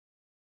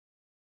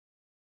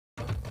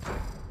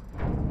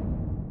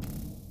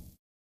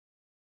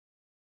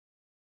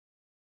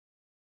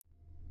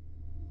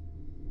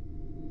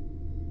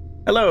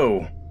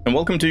Hello, and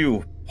welcome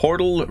to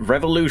Portal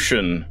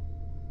Revolution,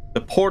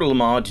 the Portal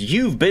mod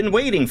you've been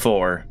waiting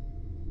for.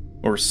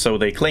 Or so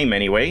they claim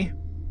anyway.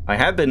 I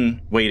have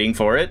been waiting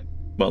for it.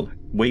 Well,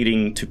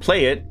 waiting to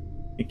play it.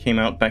 It came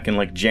out back in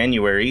like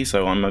January,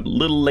 so I'm a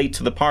little late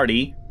to the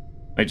party.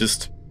 I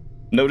just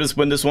noticed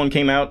when this one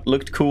came out,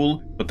 looked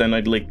cool, but then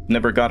I'd like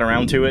never got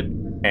around to it.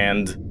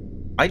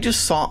 And I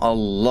just saw a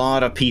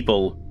lot of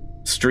people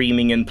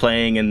streaming and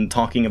playing and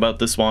talking about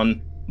this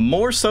one.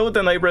 More so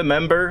than I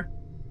remember.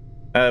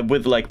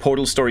 With like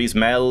Portal Stories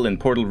Mel and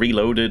Portal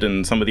Reloaded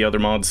and some of the other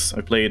mods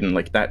I played, and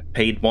like that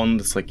paid one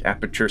that's like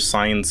Aperture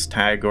Science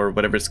Tag or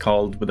whatever it's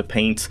called with the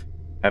paint.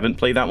 Haven't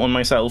played that one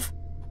myself.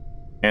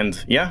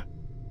 And yeah,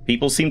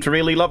 people seem to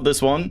really love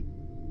this one.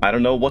 I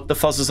don't know what the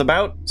fuss is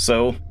about,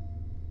 so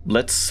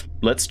let's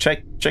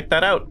check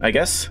that out, I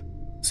guess.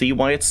 See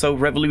why it's so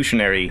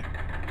revolutionary.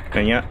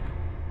 And yeah,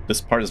 this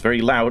part is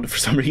very loud for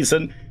some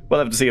reason. We'll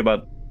have to see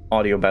about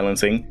audio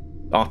balancing.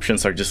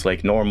 Options are just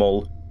like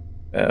normal.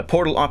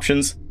 Portal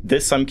options,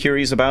 this I'm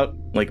curious about,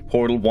 like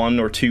Portal 1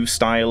 or 2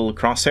 style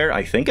crosshair.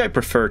 I think I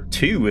prefer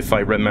 2 if I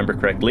remember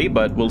correctly,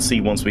 but we'll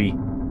see once we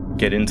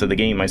get into the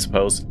game, I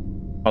suppose.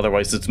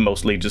 Otherwise it's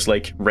mostly just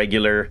like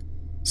regular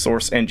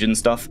source engine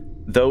stuff.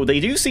 Though they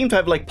do seem to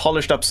have like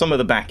polished up some of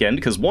the back end,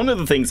 because one of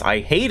the things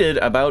I hated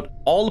about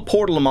all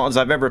Portal mods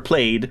I've ever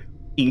played,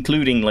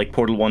 including like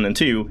Portal 1 and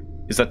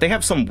 2, is that they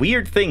have some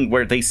weird thing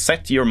where they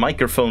set your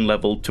microphone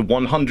level to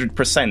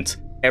 100%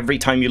 every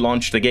time you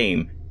launch the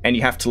game. And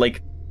you have to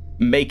like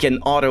make an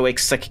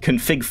auto-exec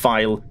config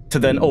file to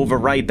then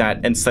override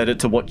that and set it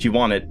to what you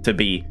want it to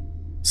be.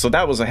 So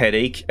that was a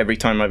headache every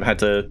time I've had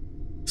to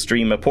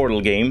stream a Portal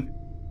game.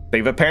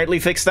 They've apparently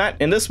fixed that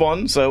in this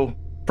one, so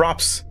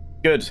props.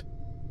 Good.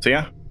 So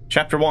yeah,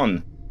 Chapter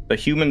 1, the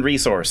human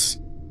resource.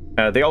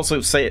 They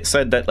also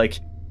said that like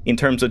in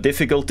terms of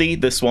difficulty,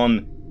 this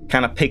one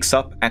kind of picks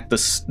up at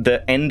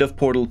the end of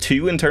Portal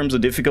 2 in terms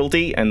of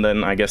difficulty, and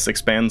then I guess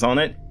expands on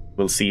it.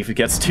 We'll see if it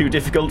gets too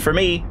difficult for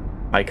me.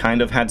 I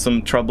kind of had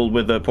some trouble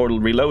with the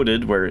Portal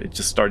Reloaded, where it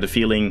just started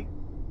feeling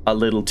a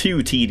little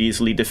too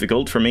tediously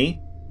difficult for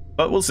me.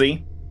 But we'll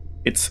see.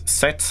 It's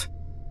set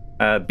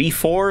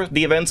before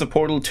the events of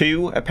Portal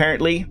 2,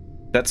 apparently.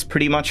 That's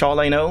pretty much all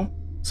I know.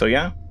 So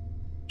yeah,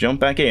 jump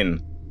back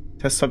in.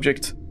 Test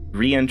subject,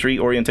 re-entry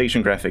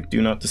orientation graphic,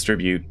 do not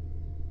distribute.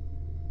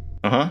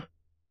 Uh-huh.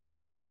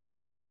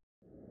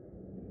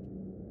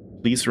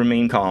 Please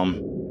remain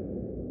calm.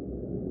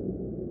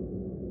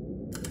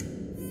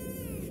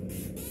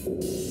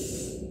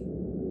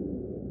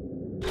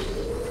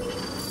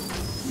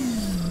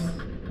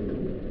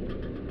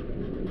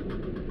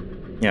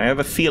 Yeah, I have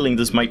a feeling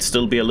this might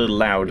still be a little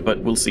loud,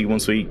 but we'll see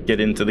once we get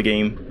into the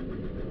game.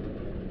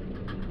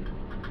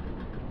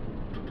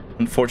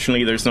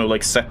 Unfortunately, there's no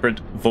like separate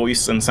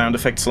voice and sound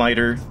effect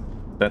slider.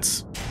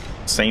 That's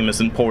same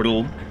as in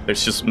Portal.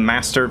 There's just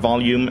master,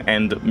 volume,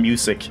 and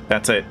music.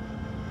 That's it.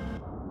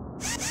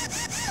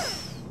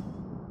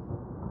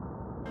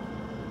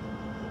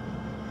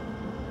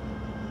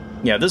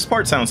 Yeah, this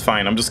part sounds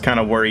fine. I'm just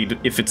kind of worried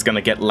if it's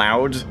gonna get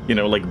loud. You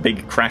know, like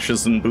big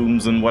crashes and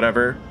booms and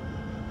whatever.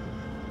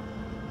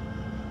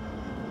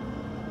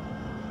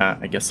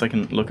 I guess I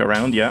can look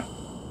around, yeah.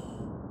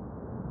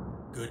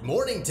 Good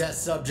morning,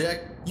 test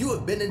subject. You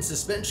have been in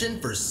suspension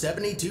for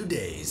 72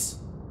 days.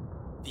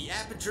 The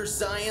Aperture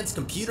Science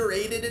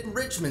Computer-Aided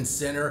Enrichment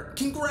Center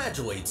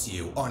congratulates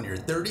you on your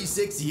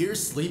 36-year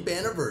sleep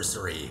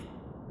anniversary.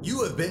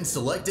 You have been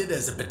selected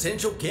as a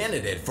potential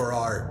candidate for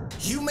our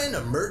Human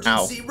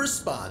Emergency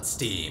Response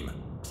Team.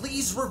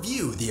 Please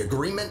review the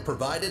agreement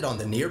provided on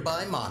the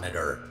nearby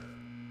monitor.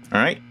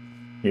 Alright,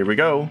 here we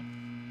go.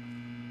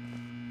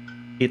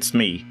 It's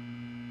me.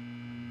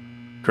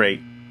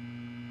 Great.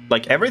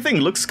 Like, everything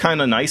looks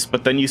kind of nice,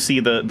 but then you see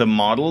the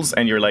models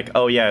and you're like,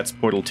 oh yeah, it's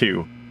Portal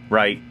 2.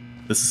 Right.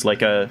 This is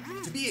like a,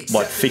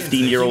 what,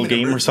 15-year-old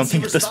game or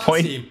something at this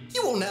point?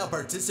 You will now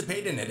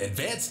participate in an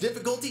advanced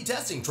difficulty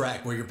testing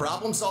track where your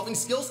problem-solving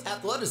skills,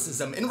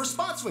 athleticism, and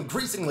response to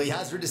increasingly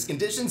hazardous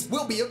conditions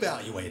will be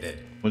evaluated.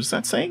 What is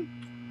that saying?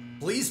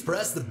 Please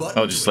press the button.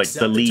 Oh, just like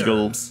the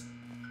legal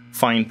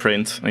fine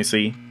print, I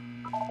see.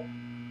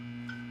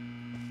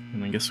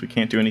 And I guess we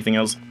can't do anything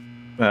else.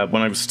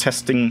 When I was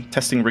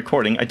testing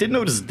recording, I did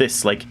notice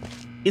this, like,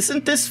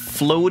 isn't this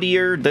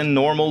floatier than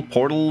normal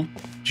Portal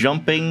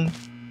jumping?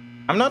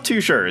 I'm not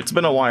too sure. It's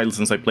been a while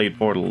since I played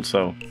Portal,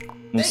 so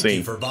we'll see. Thank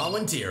you for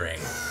volunteering.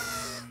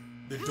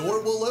 The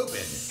door will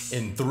open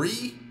in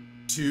 3,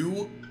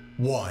 2,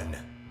 1.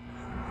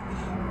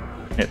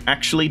 It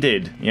actually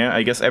did. Yeah,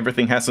 I guess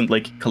everything hasn't,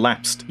 like,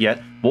 collapsed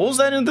yet. What was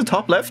that in the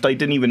top left? I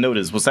didn't even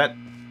notice. Was that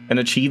an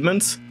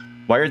achievement?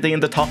 Why are they in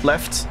the top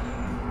left?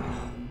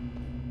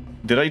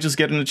 Did I just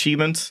get an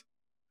achievement?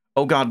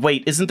 Oh god,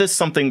 wait, isn't this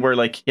something where,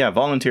 like, yeah,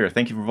 volunteer,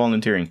 thank you for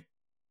volunteering.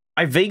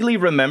 I vaguely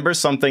remember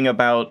something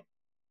about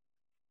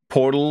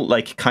Portal,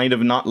 like, kind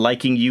of not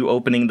liking you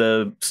opening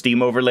the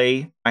Steam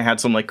overlay. I had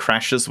some, like,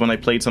 crashes when I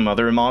played some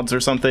other mods or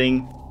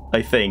something,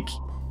 I think.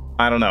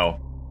 I don't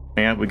know.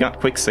 Yeah, we got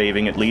quick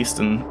saving at least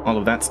and all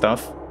of that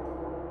stuff.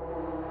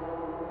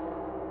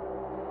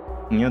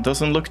 Yeah, it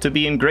doesn't look to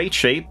be in great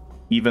shape,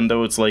 even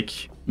though it's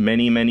like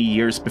many, many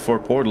years before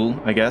Portal,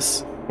 I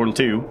guess. Portal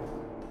 2.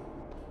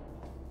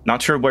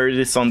 Not sure where it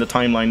is on the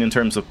timeline in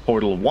terms of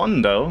Portal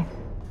 1, though.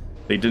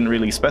 They didn't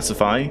really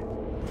specify.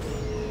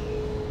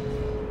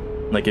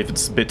 Like, if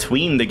it's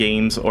between the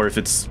games, or if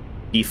it's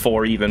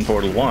before even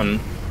Portal 1.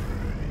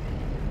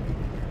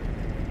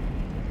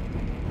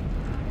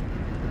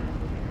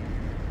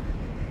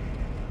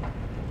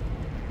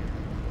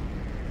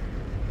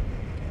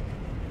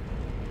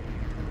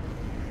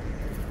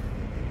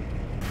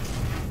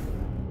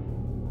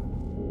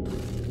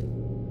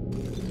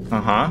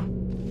 Uh-huh.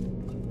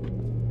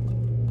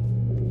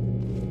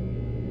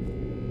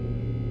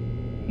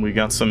 We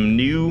got some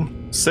new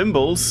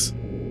symbols.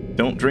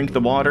 Don't drink the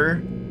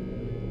water.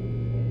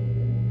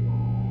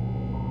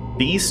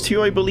 These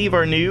two, I believe,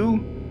 are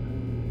new.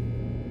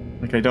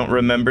 Like, I don't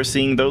remember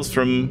seeing those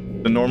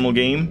from the normal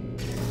game.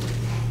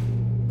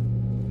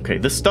 Okay,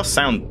 this does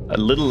sound a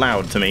little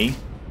loud to me.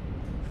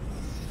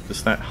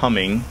 Just that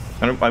humming.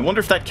 I wonder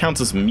if that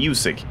counts as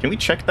music. Can we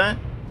check that?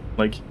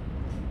 Like...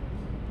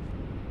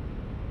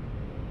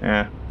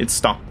 it's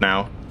stopped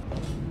now.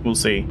 We'll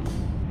see.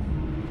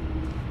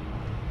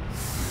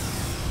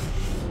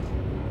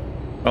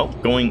 Well,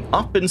 going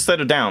up instead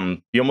of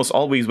down. You almost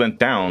always went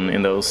down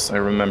in those, I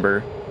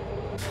remember.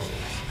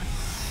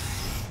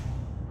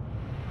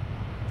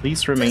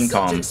 Please remain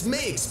calm. Subjects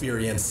may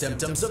experience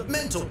symptoms of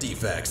mental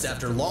defects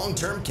after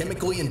long-term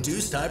chemically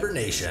induced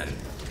hibernation.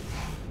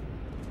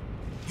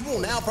 You will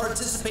now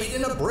participate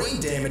in a brain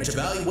damage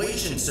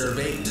evaluation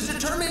survey to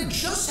determine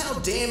just how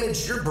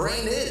damaged your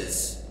brain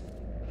is.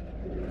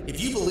 If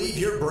you believe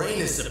your brain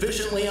is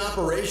sufficiently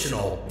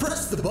operational,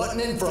 press the button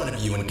in front of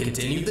you and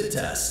continue the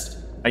test.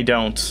 I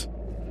don't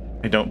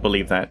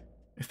believe that.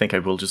 I think I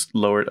will just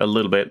lower it a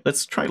little bit.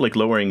 Let's try, like,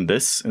 lowering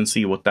this and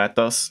see what that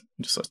does.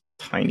 Just a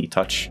tiny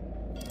touch.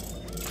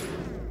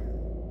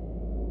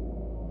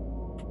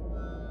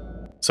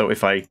 So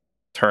if I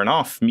turn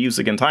off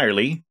music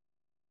entirely...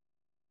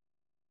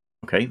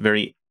 Okay,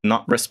 very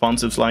not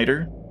responsive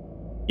slider.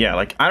 Yeah,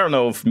 like, I don't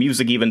know if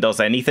music even does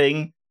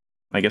anything.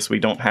 I guess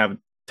we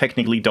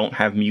technically don't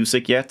have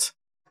music yet.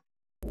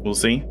 We'll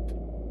see.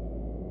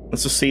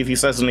 Let's just see if he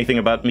says anything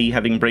about me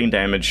having brain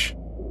damage.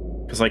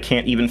 Because I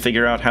can't even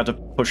figure out how to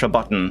push a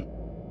button.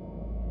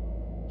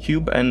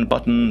 Cube and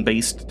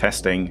button-based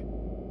testing.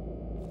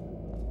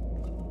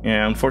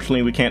 Yeah,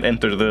 unfortunately we can't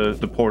enter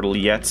the portal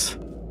yet.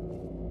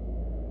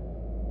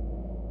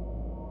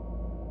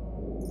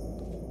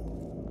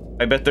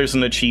 I bet there's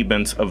an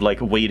achievement of, like,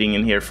 waiting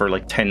in here for,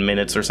 like, 10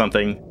 minutes or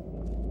something.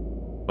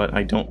 But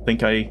I don't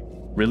think I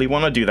really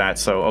want to do that,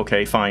 so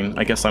okay, fine.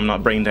 I guess I'm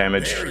not brain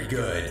damaged. Very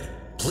good.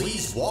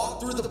 Please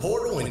walk through the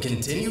portal and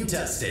continue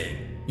testing.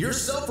 Your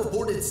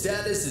self-reported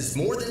status is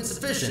more than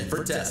sufficient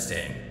for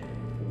testing.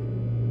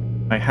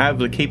 I have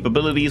the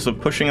capabilities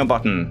of pushing a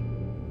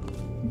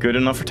button. Good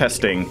enough for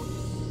testing.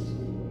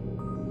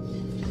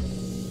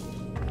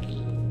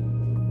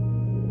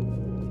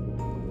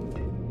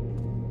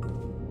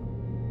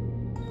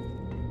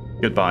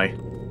 Goodbye.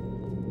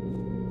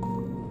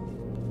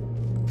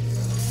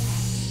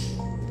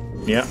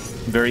 Yeah,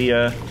 very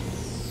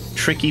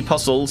tricky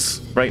puzzles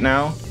right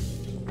now.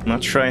 I'm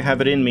not sure I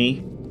have it in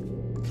me.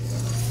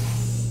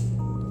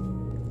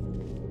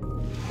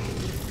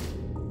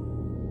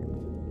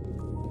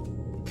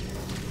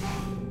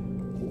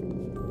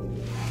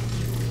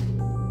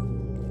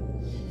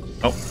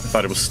 Oh, I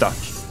thought it was stuck.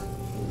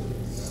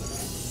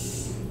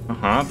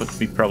 Uh-huh, but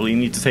we probably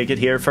need to take it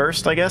here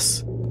first, I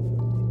guess.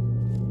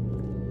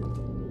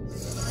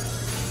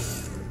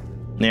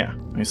 Yeah,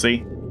 I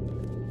see.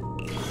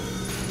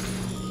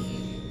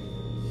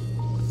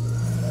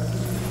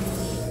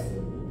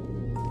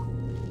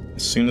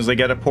 As soon as I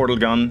get a portal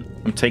gun,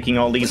 I'm taking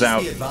all these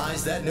out. Please be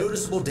advised that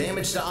noticeable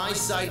damage to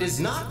eyesight is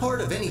not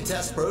part of any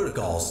test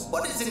protocols,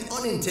 but is an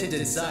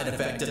unintended side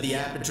effect of the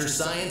Aperture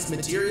Science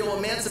Material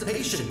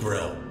Emancipation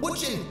Grill,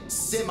 which in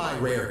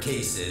semi-rare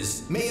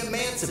cases may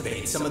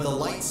emancipate some of the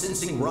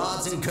light-sensing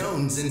rods and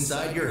cones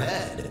inside your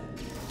head.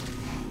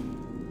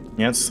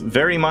 Yeah, it's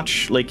very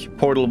much like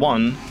Portal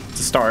 1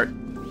 to start.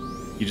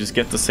 You just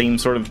get the same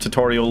sort of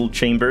tutorial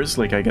chambers.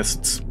 Like, I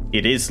guess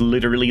it is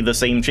literally the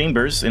same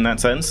chambers in that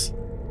sense.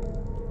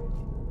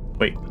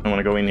 Wait, I want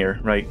to go in here,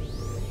 right?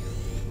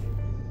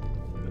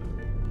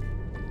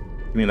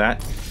 Give me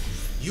that.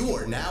 You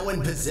are now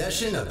in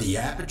possession of the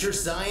Aperture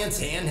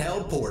Science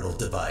handheld portal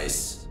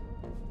device.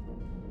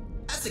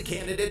 As a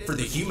candidate for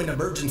the Human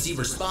Emergency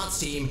Response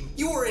Team,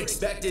 you are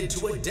expected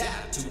to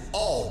adapt to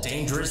all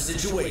dangerous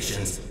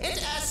situations, and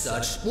as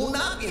such, will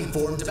not be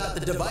informed about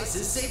the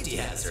device's safety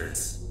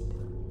hazards.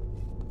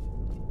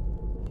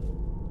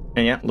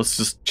 And yeah, let's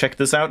just check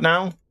this out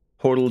now.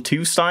 Portal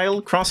 2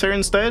 style crosshair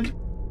instead.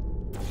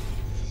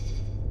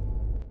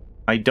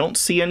 I don't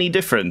see any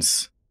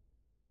difference.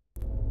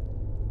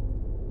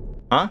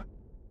 Huh?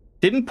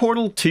 Didn't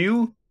Portal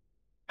 2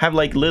 have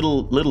like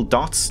little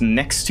dots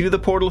next to the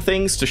portal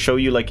things to show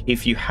you like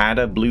if you had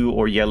a blue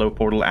or yellow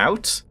portal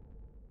out?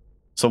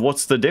 So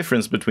what's the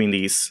difference between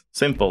these?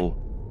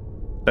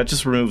 Simple. that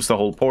just removes the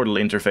whole portal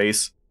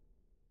interface.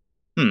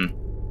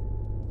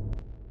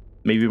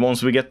 Maybe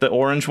once we get the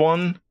orange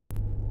one,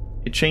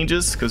 it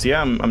changes? Because,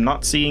 yeah, I'm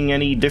not seeing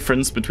any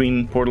difference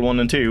between Portal 1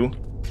 and 2.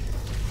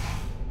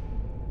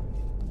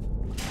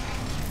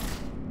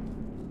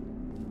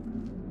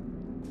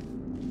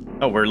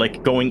 Oh, we're,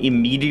 like, going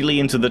immediately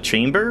into the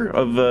chamber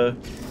of,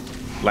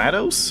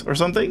 GLaDOS or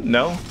something?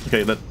 No?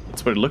 Okay,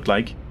 that's what it looked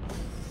like.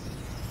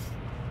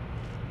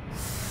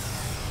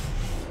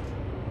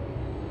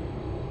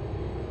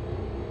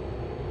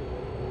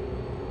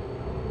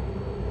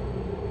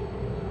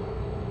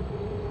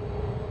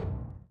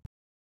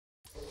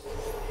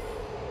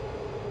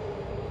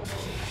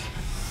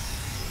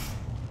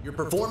 Your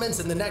performance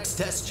in the next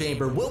test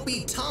chamber will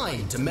be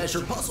timed to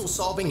measure puzzle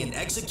solving and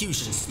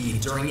execution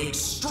speed during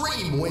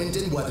extreme wind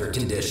and weather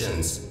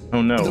conditions.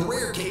 Oh no. In the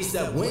rare case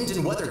that wind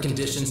and weather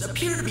conditions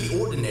appear to be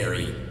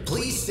ordinary,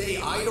 please stay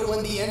idle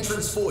in the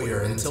entrance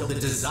foyer until the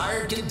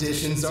desired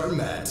conditions are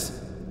met.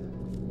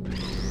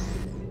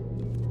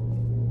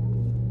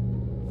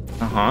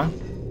 Uh-huh.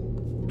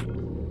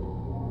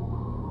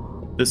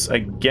 This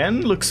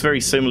again looks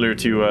very similar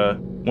to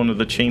one of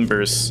the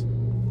chambers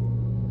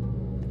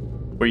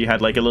where you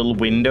had like a little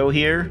window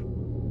here.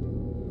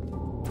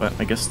 But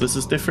I guess this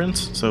is different.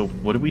 So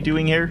what are we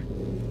doing here?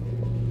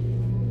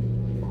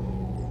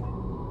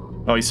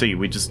 Oh, I see.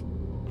 We just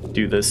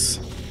do this.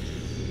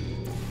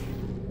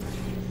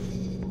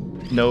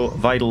 No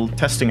vital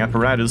testing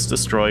apparatus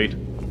destroyed.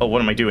 Oh,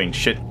 what am I doing?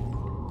 Shit.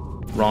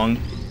 Wrong.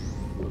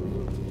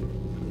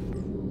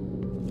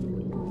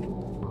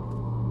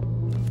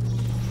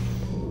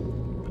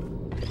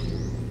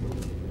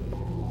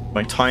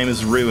 My time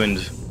is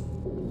ruined.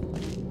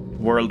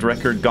 World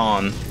record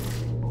gone.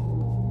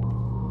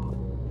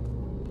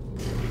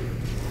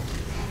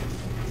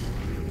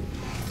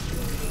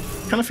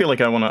 Kind of feel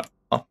like I want to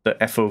up the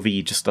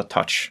FOV just a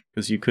touch,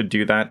 because you could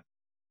do that.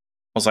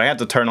 Also, I had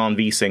to turn on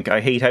VSync.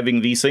 I hate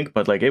having VSync,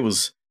 but like it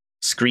was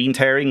screen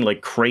tearing like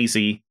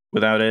crazy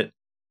without it.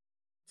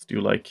 Let's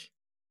do like...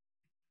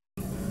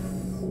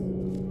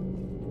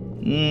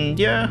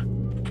 yeah,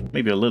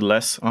 maybe a little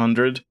less,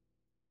 100.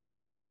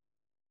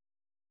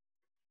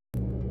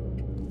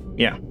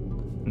 Yeah.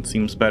 It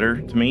seems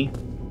better to me.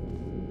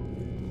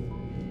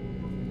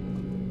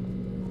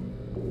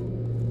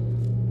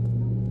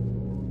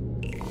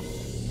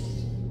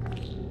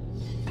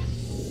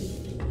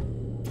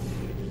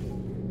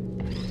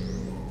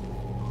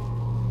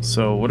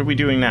 So, what are we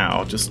doing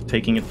now? Just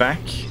taking it back?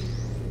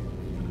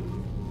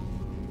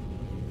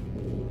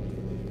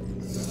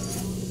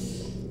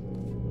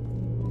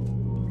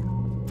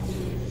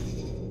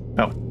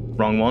 Oh,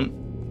 wrong one.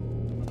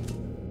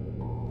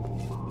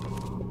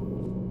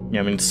 Yeah,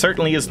 I mean, it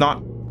certainly is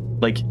not,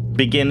 like,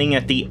 beginning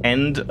at the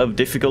end of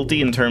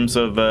difficulty in terms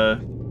of,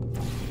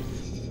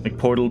 like,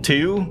 Portal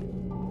 2.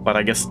 But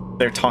I guess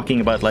they're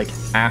talking about, like,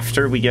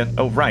 after we get...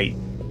 Oh, right.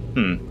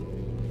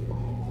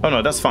 Oh,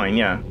 no, that's fine,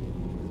 yeah.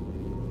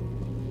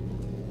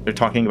 They're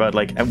talking about,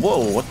 like...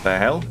 Whoa, what the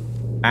hell?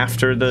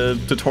 After the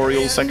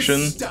tutorial section.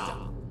 Stop.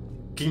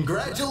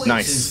 Congratulations,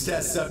 nice.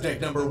 Test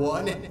subject number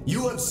 1.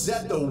 You have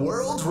set the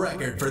world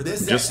record for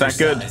this Just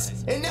exercise,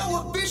 that good. and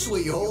now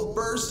officially hold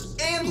first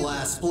and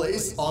last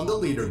place on the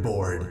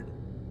leaderboard.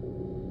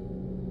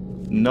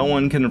 No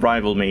one can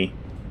rival me.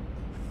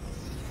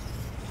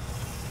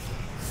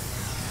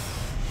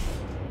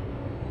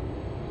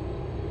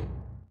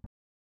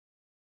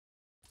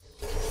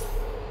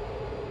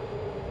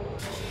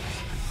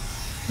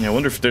 Yeah, I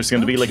wonder if there's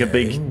going to be like a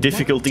big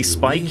difficulty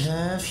spike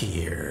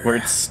where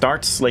it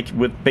starts like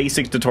with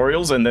basic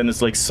tutorials and then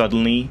it's like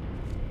suddenly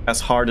as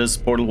hard as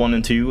Portal 1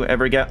 and 2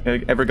 ever got. The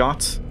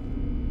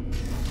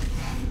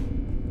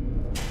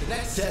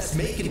next test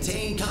may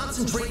contain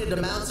concentrated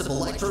amounts of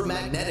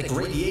electromagnetic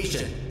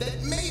radiation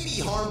that may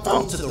be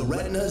harmful to the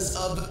retinas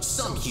of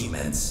some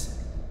humans.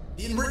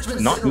 The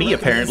enrichment Not center me,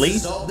 apparently.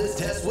 solve this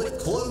test with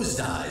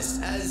closed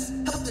eyes, as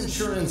health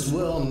insurance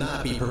will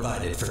not be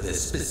provided for this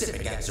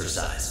specific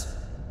exercise.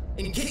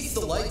 In case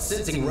the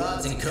light-sensing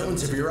rods and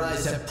cones of your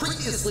eyes have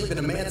previously been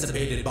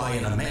emancipated by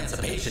an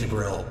emancipation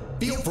grill,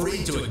 feel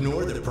free to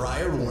ignore the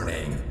prior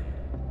warning.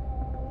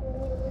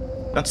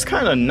 That's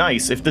kind of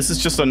nice if this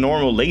is just a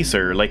normal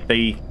laser. Like,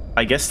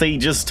 I guess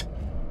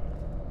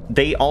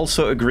they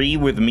also agree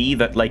with me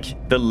that,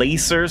 like, the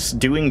lasers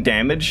doing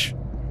damage,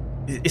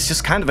 it's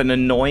just kind of an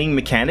annoying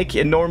mechanic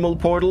in normal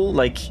Portal.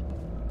 Like,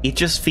 it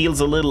just feels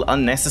a little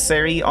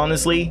unnecessary,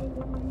 honestly.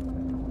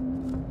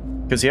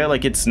 Because, yeah,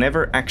 like, it's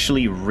never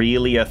actually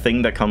really a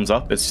thing that comes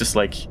up. It's just,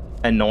 like,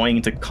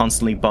 annoying to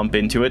constantly bump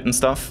into it and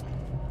stuff.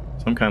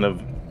 So I'm kind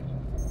of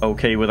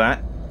okay with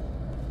that.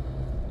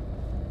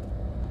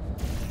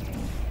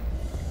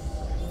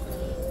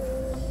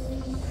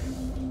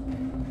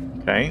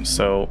 Okay,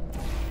 so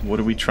what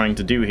are we trying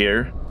to do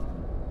here?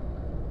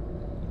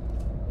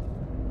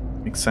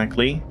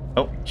 Exactly.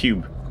 Oh,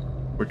 cube.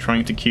 We're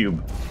trying to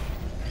cube.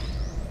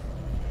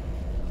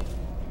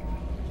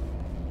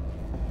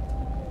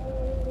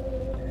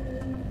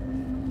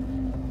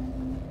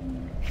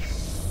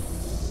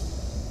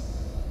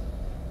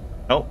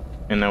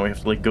 And now we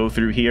have to, like, go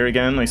through here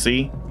again, I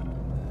see.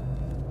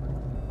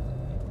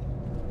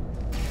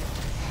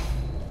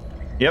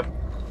 Yep.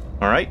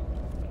 Alright.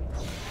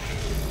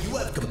 You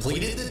have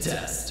completed the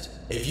test.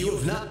 If you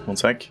have not... One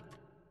sec.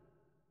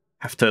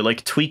 Have to,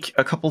 like, tweak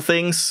a couple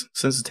things.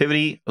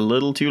 Sensitivity, a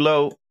little too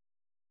low.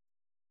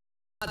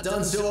 Not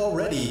done so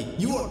already,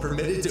 you are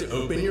permitted to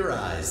open your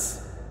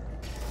eyes.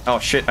 Oh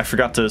shit, I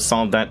forgot to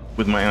solve that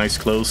with my eyes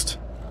closed.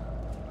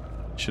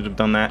 Should have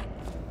done that.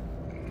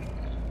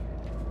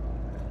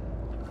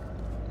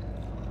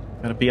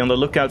 Gotta be on the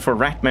lookout for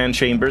Ratman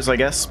chambers, I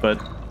guess,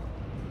 but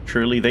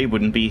surely they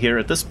wouldn't be here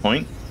at this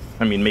point.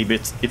 I mean, maybe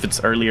it's if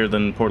it's earlier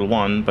than Portal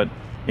 1, but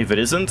if it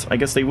isn't, I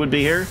guess they would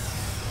be here.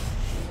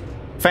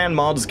 Fan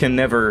mods can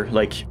never,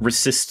 like,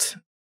 resist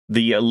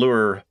the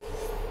allure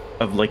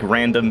of, like,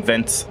 random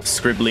vent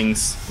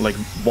scribblings, like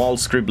wall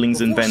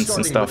scribblings and vents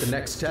and stuff. With the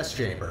next test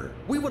chamber,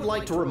 we would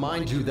like to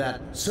remind you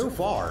that, so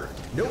far,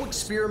 no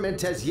experiment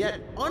has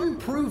yet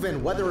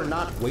unproven whether or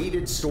not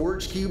weighted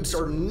storage cubes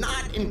are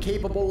not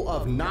incapable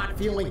of not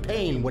feeling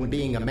pain when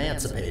being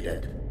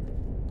emancipated.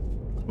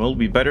 Well,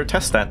 we better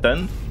test that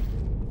then.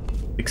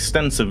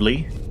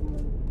 Extensively.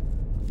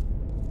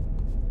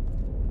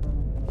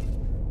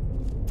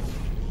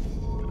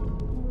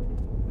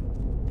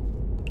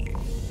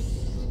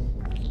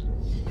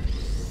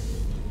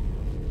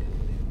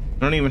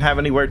 I don't even have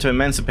anywhere to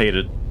emancipate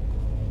it.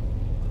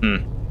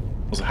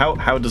 Also,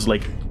 how does,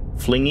 like,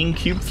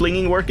 cube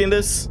flinging work in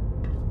this?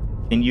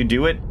 Can you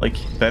do it, like,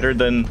 better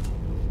than...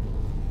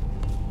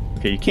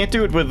 Okay, you can't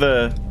do it with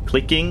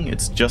clicking,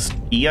 it's just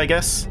E, I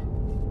guess.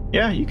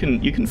 Yeah, you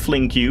can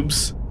fling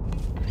cubes.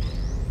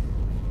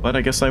 But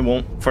I guess I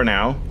won't for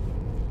now.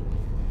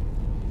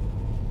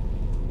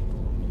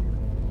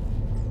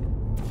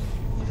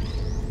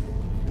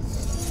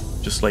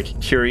 Just, like,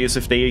 curious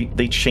if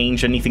they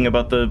change anything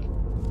about the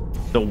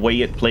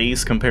way it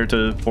plays compared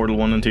to Portal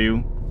 1 and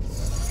 2.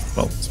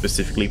 Well,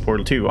 specifically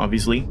Portal 2,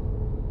 obviously.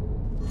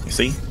 You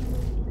see?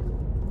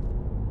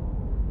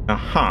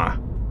 Aha.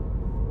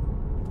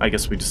 I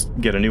guess we just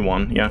get a new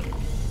one, yeah.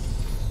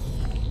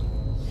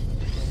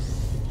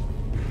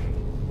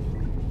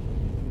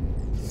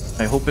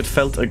 I hope it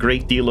felt a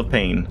great deal of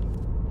pain.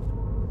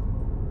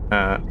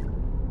 And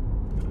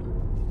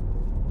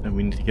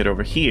we need to get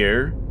over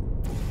here,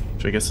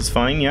 which I guess is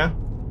fine, yeah?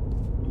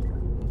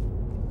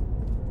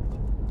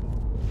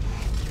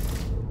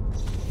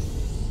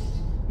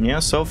 Yeah,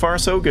 so far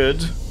so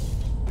good.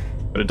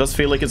 But it does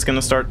feel like it's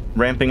gonna start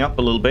ramping up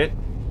a little bit.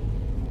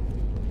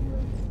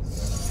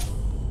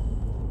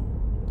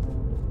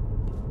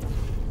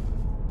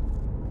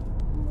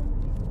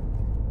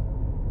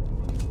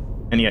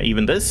 And yeah,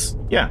 even this?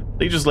 Yeah,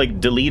 they just, like,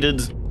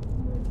 deleted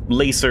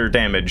laser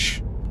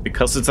damage.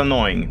 Because it's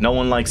annoying. No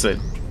one likes it.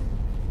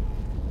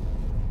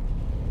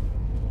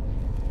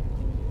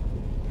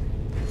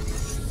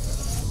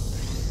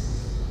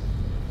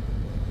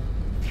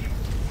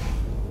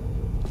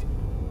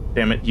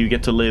 Damn it, you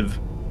get to live.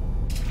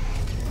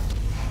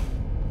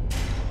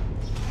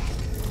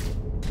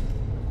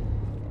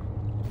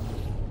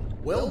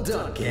 Well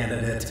done,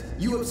 candidate.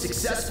 You have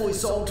successfully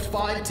solved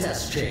 5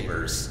 test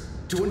chambers.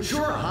 To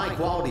ensure a high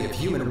quality of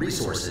human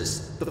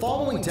resources, the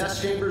following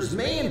test chambers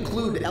may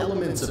include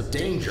elements of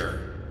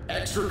danger.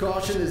 Extra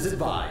caution is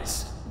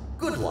advised.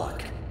 Good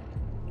luck.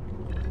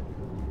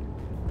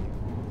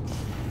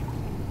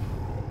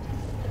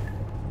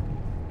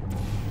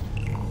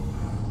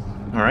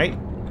 Alright.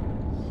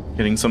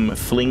 Getting some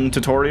fling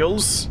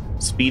tutorials.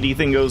 Speedy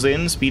thing goes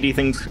in, speedy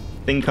thing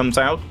comes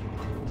out.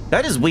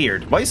 That is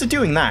weird. Why is it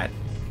doing that?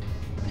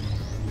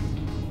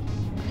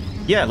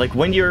 Yeah, like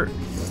when you're...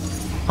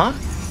 Huh?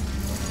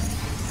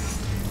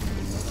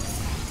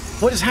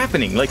 What is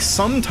happening? Like,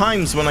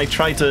 sometimes when I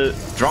try to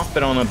drop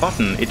it on a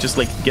button, it just,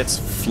 like, gets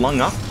flung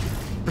up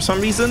for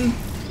some reason.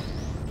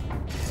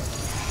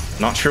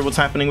 Not sure what's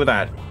happening with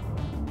that.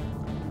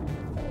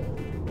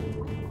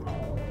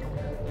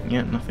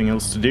 Yeah, nothing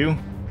else to do.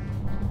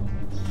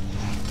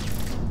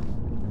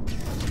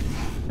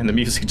 And the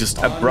music just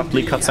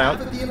abruptly cuts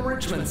out. At the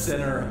Enrichment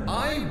Center,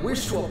 I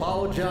wish to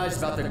apologize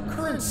about the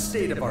current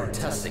state of our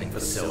testing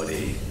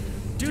facility.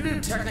 Due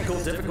to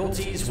technical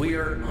difficulties, we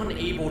are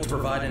unable to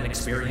provide an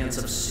experience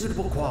of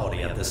suitable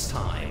quality at this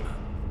time.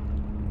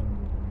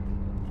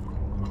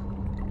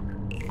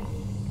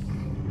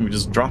 Can we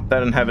just drop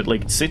that and have it,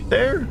 like, sit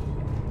there?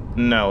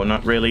 No,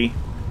 not really.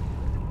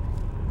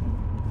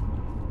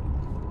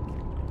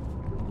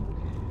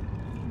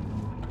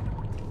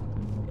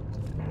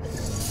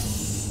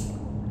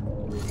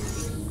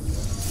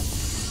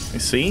 I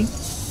see.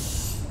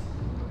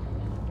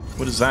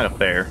 What is that up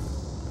there?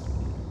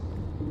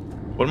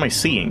 What am I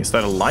seeing? Is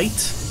that a light?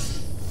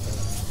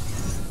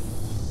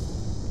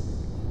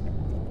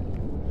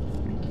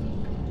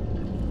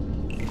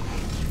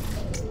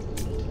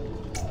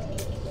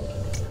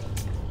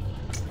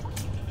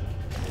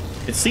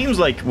 It seems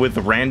like with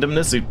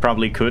randomness it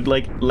probably could,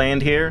 like,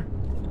 land here.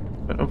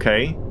 But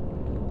okay.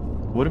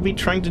 What are we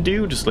trying to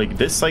do? Just like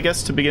this, I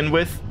guess, to begin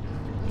with?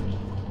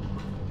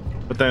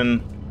 But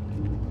then...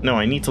 No,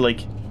 I need to,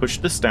 like, push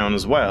this down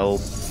as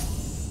well.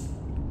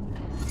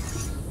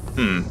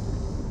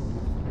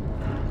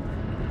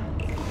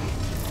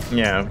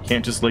 Yeah, we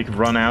can't just, like,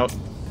 run out.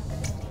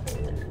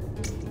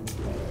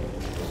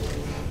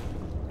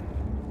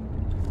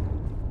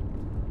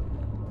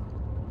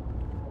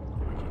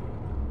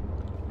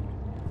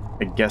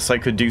 I guess I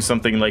could do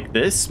something like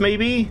this,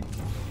 maybe?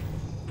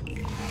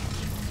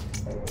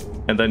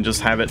 And then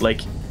just have it,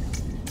 like,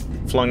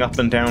 flung up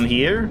and down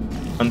here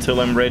until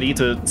I'm ready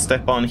to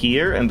step on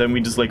here, and then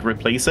we just, like,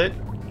 replace it.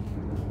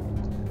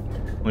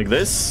 Like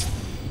this.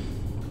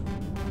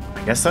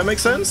 I guess that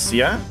makes sense,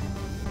 yeah?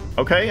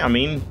 Okay, I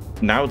mean,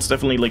 now it's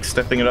definitely, like,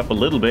 stepping it up a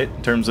little bit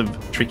in terms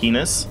of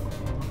trickiness.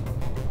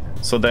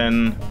 So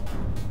then...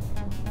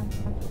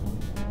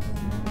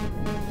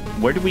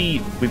 where do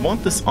we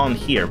want this on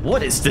here?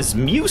 What is this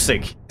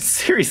music?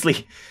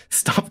 Seriously,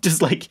 stop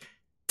just, like,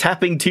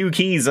 tapping 2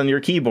 keys on your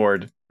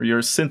keyboard or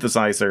your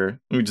synthesizer.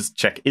 Let me just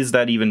check. Is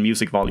that even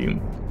music volume?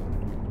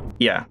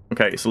 Yeah,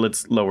 okay, so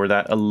let's lower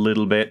that a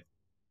little bit.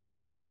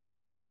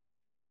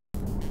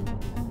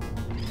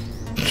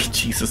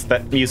 Jesus,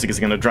 that music is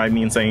gonna drive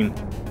me insane.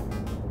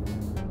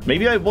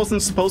 Maybe I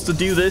wasn't supposed to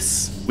do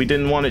this. We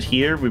didn't want it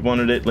here. We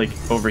wanted it, like,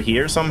 over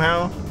here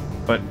somehow.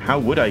 But how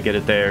would I get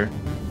it there?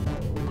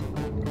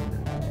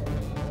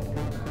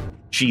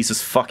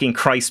 Jesus fucking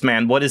Christ,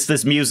 man. What is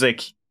this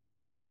music?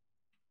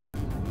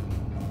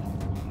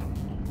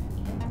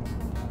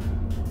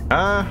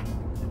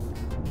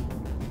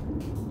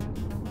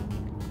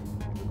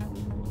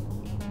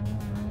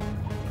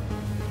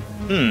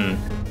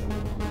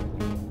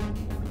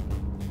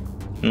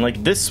 And,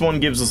 like, this one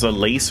gives us a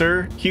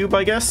laser cube,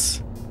 I guess?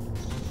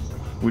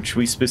 Which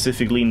we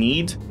specifically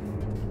need.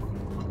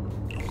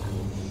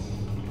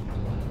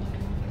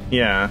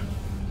 Yeah.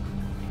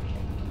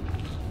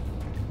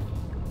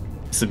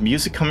 Is the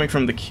music coming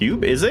from the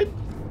cube? Is it?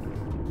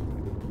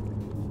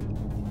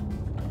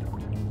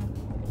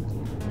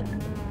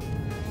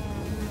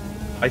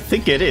 I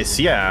think it is,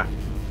 yeah.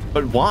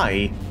 But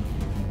why?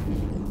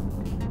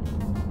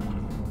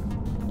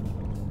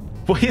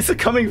 Why is it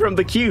coming from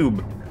the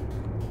cube?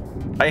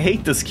 I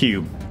hate this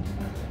cube.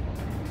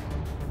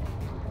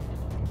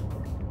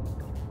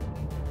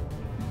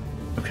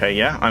 Okay,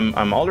 yeah,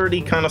 I'm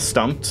already kind of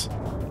stumped.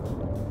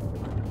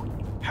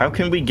 How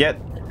can we get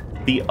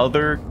the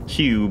other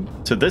cube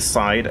to this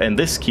side and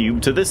this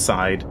cube to this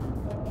side?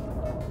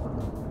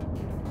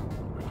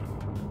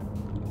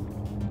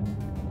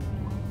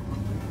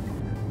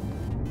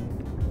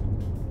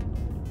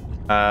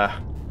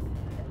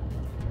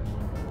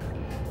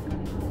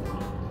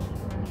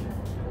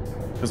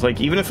 Because,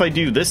 like, even if I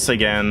do this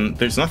again,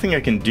 there's nothing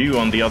I can do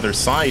on the other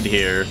side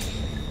here.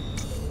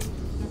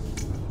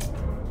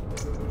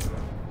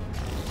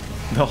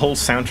 The whole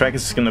soundtrack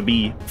is gonna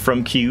be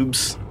from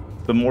cubes.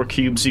 The more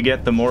cubes you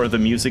get, the more of the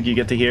music you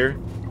get to hear.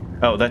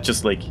 Oh, that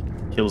just, like,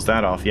 kills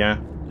that off, yeah.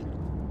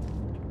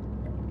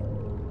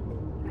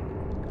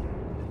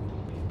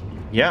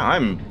 Yeah,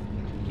 I'm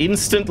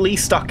instantly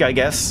stuck, I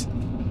guess.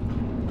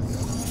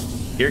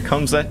 Here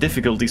comes that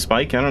difficulty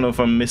spike. I don't know if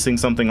I'm missing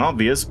something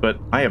obvious, but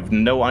I have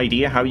no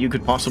idea how you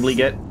could possibly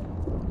get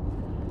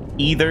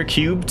either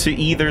cube to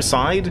either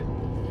side.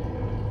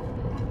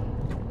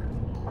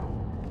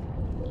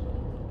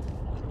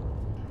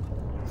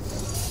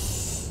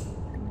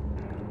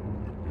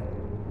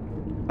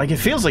 Like, it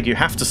feels like you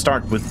have to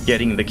start with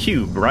getting the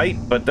cube, right?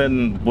 But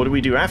then, what do we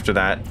do after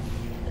that?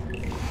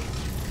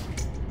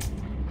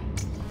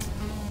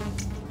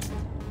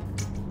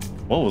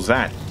 What was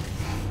that?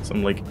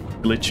 Some, like,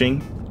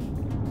 glitching?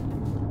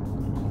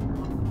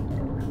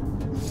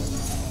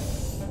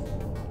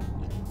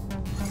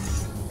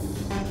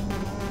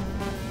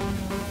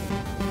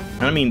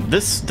 I mean,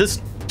 this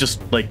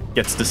just, like,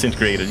 gets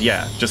disintegrated,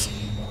 yeah, just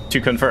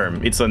to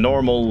confirm. It's a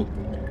normal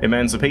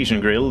emancipation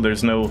grill,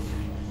 there's no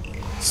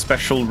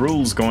special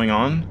rules going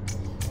on.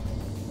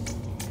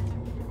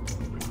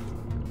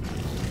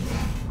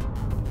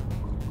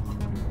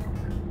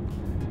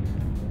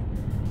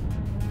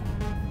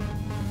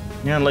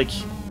 Yeah, like...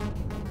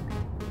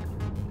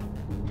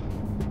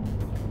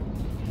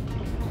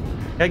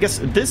 I guess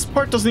this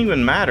part doesn't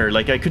even matter.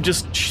 Like, I could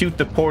just shoot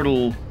the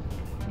portal...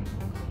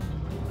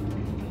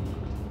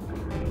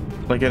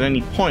 like, at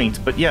any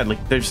point. But yeah,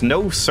 like, there's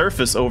no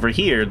surface over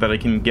here that I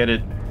can get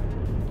it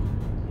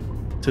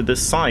to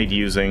this side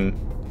using,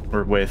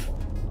 or with.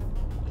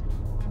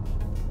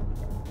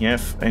 Yeah,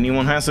 if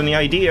anyone has any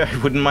idea, I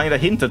wouldn't mind a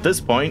hint at this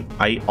point.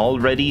 I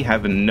already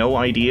have no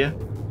idea.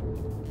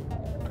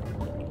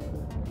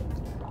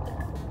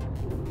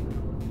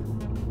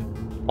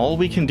 All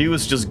we can do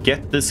is just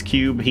get this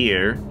cube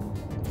here.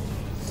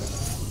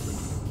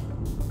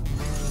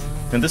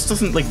 And this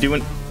doesn't, like, do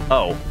an...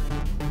 oh.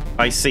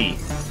 I see.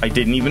 I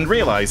didn't even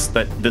realize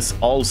that this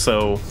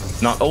also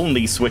not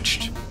only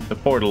switched the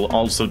portal,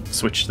 also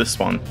switched this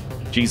one.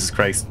 Jesus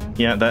Christ.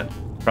 Yeah, that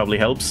probably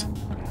helps.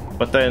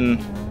 But then,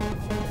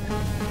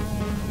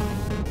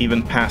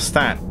 even past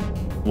that,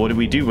 what do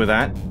we do with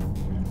that?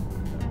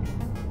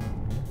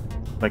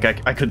 Like,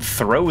 I could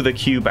throw the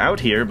cube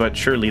out here, but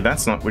surely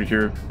that's not what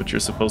you're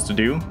supposed to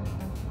do.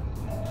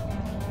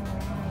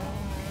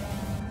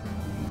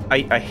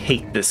 I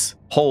hate this.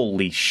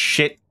 Holy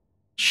shit.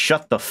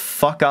 Shut the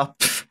fuck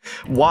up.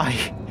 Why?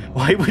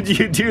 Why would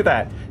you do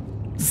that?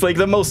 It's like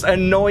the most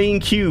annoying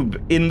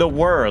cube in the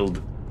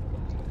world.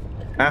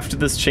 After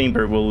this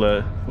chamber,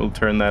 we'll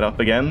turn that up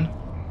again.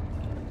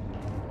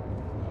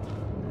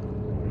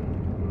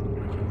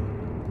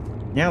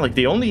 Yeah, like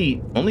the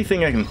only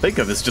thing I can think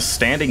of is just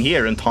standing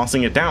here and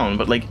tossing it down,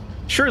 but like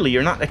surely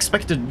you're not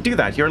expected to do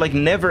that. You're like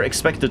never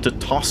expected to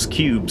toss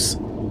cubes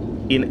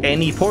in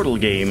any Portal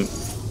game.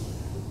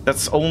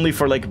 That's only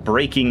for like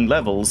breaking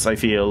levels, I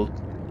feel.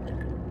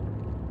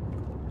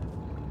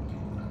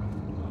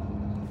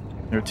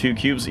 There are 2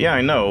 cubes? Yeah, I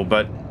know,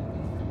 but...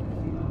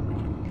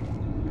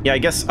 Yeah, I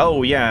guess...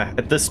 Oh, yeah,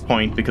 at this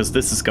point, because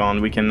this is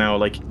gone, we can now,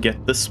 like,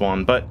 get this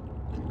one, but...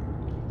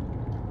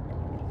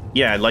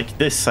 Yeah, like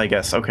this, I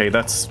guess. Okay,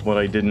 that's what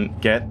I didn't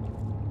get.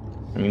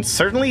 I mean,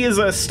 certainly is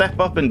a step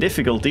up in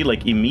difficulty,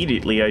 like,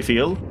 immediately, I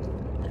feel.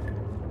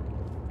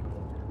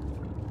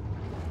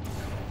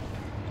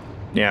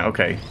 Yeah,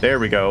 okay, there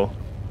we go.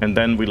 And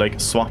then we, like,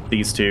 swap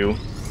these 2.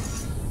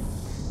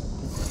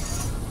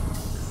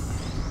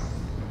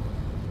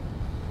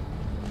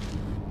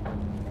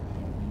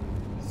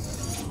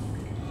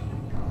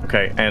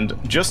 Okay, and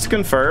just to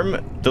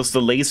confirm, does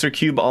the laser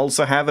cube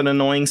also have an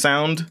annoying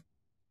sound?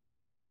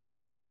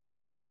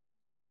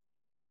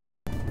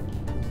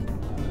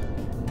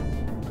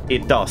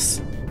 It does.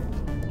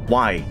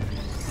 Why?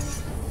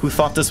 Who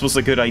thought this was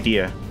a good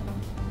idea?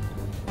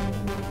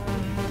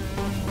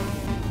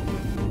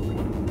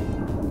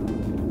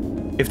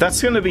 If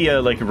that's gonna be a,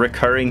 like,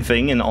 recurring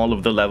thing in all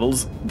of the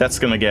levels, that's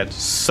gonna get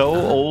so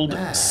old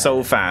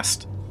so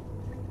fast.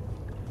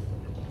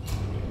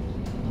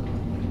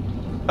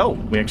 Oh,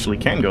 we actually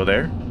can go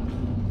there.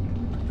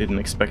 Didn't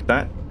expect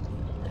that.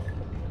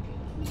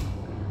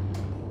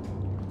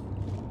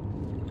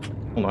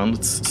 Hold on,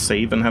 let's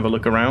save and have a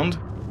look around.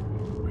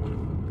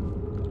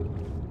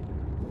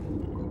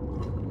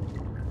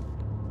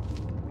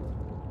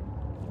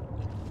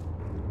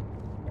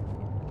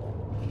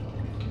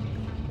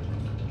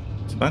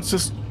 So that's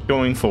just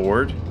going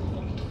forward.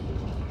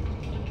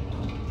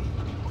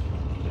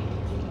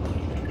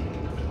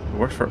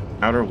 Work for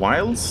Outer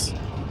Wilds?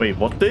 Wait,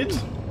 what did?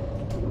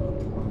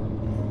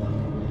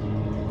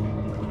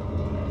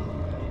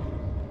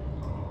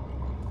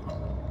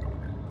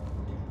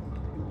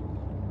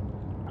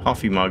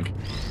 Coffee mug.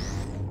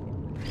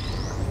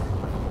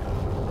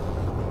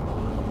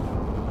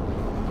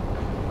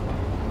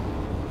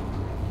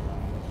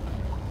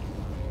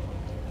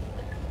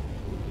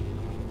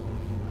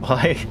 Well,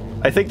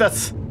 I think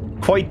that's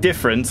quite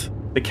different.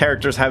 The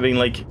characters having,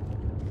 like,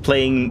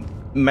 playing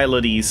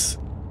melodies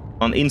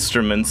on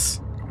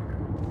instruments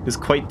is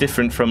quite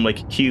different from,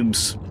 like,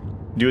 cubes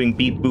doing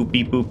beep boop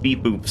beep boop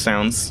beep boop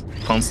sounds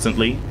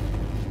constantly.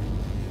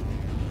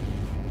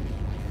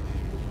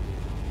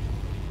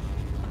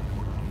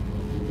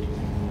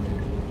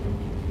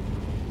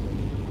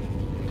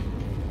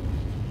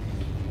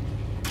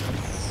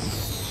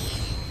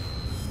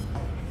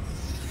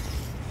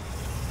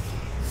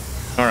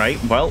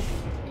 Alright, well,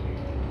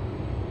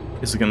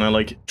 is it gonna,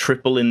 like,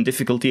 triple in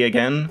difficulty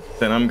again?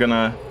 Then I'm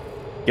gonna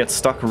get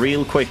stuck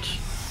real quick.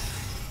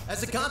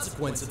 As a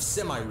consequence of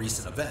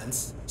semi-recent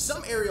events,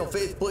 some aerial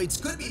faith plates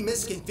could be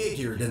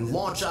misconfigured and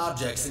launch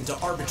objects into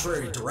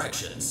arbitrary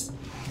directions.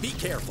 Be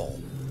careful.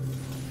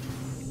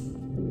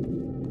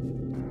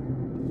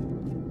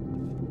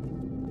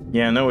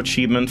 Yeah, no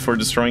achievement for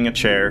destroying a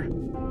chair,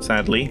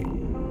 sadly.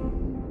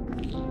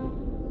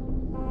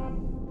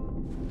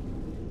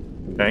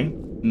 Okay.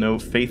 No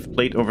faith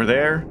plate over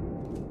there.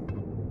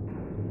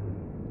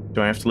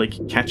 Do I have to,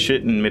 like, catch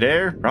it in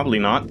midair? Probably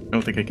not. I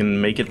don't think I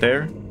can make it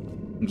there.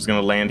 I'm just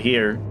gonna land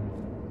here.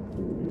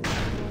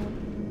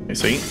 I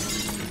see.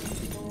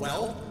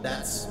 Well,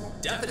 that's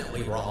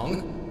definitely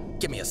wrong.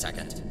 Give me a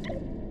second.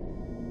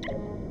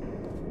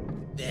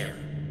 There.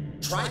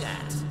 Try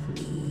that.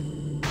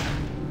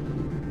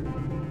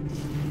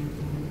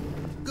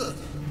 Good.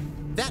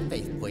 That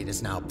faith plate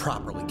is now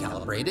properly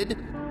calibrated.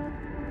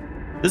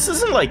 This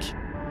isn't, like,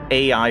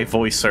 AI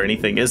voice or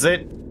anything, is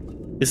it?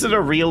 Is it a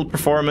real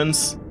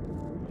performance?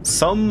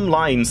 Some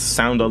lines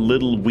sound a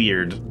little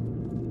weird.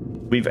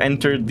 We've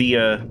entered the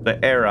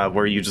era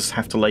where you just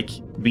have to, like,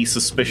 be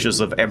suspicious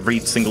of every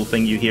single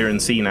thing you hear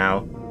and see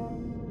now.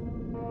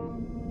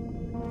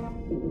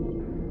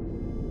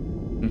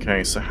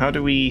 Okay, so how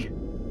do we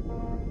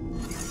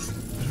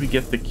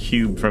get the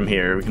cube from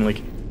here? We can,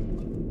 like,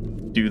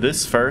 do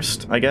this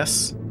first, I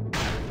guess.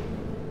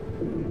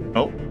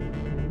 Oh.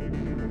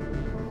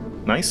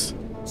 Nice.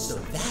 So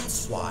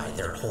that's why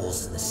there are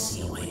holes in the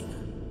ceiling.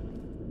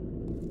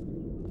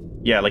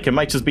 Yeah, like it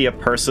might just be a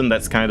person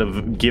that's kind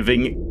of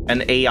giving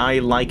an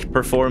AI-like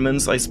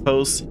performance, I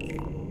suppose.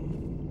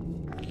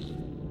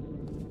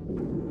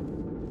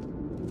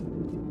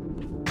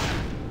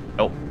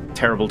 Oh,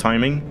 terrible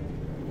timing.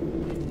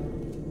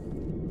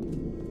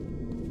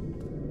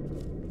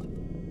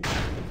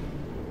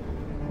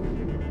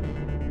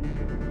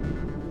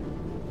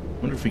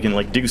 Wonder if we can,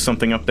 like, do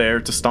something up there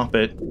to stop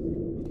it.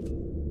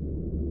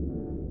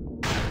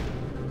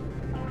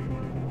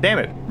 Damn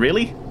it,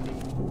 really?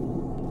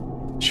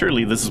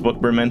 Surely this is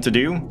what we're meant to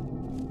do?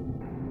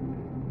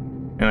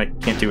 And I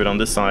can't do it on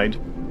this side.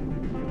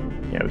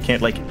 Yeah, we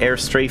can't, like, air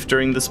strafe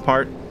during this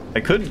part.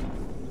 I could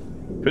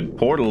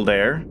portal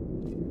there.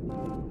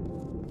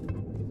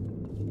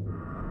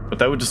 But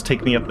that would just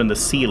take me up in the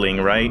ceiling,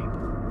 right?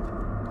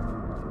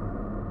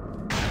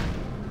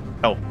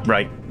 Oh,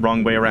 right.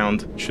 Wrong way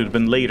around. Should have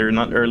been later,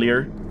 not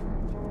earlier.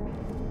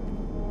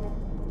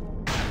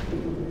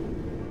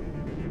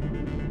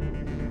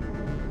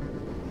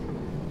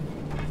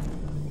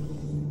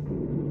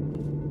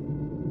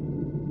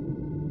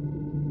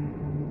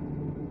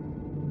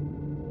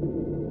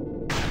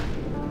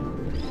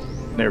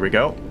 There we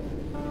go.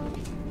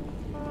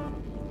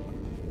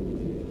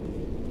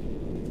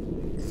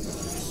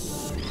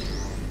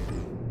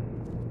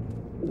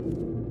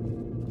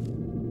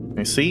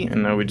 I see,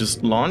 and now we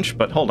just launch,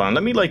 but hold on,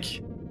 let me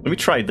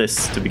try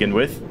this to begin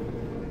with.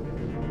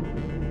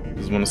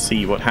 Just want to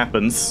see what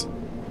happens.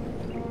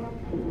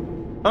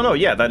 Oh no,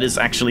 yeah, that is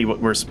actually what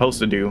we're supposed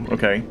to do.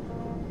 Okay.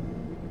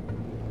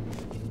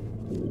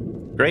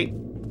 Great.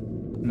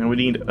 Now we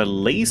need a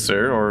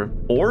laser or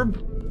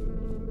orb?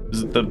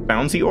 Is it the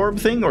bouncy orb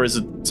thing, or is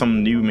it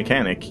some new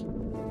mechanic?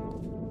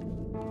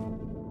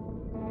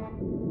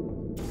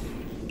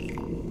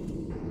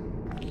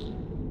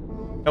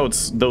 Oh,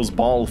 it's those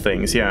ball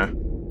things, yeah.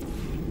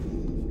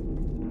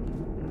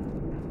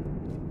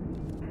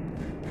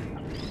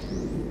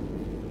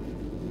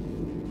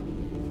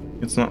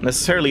 It's not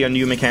necessarily a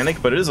new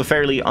mechanic, but it is a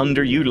fairly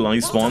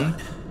underutilized one.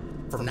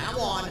 From now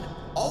on,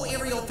 all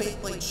aerial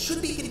faceplates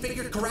should be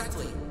configured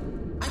correctly.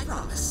 I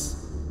promise.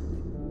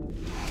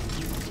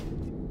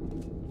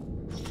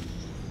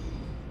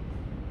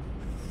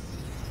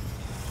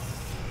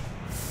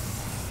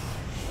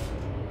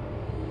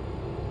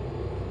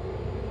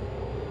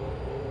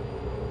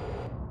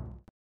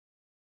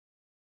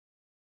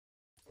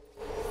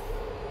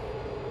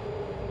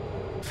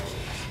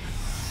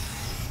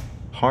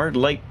 Hard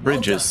light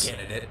bridges. Well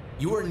done, candidate.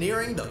 You are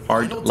nearing the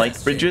Hard final light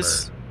test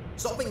bridges? chamber.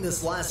 Solving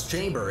this last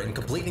chamber and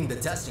completing the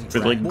testing With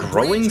track like will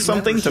growing grant you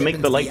something to make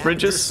the membership light into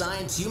bridges?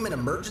 Science Human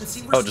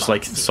Emergency Oh, just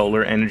like Response Team.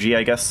 solar energy,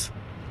 I guess.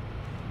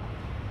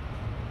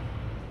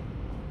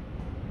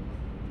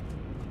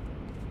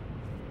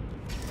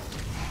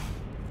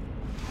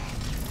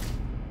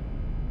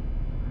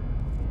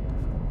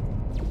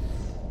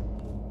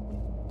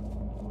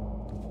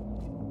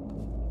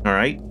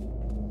 Alright.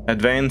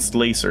 Advanced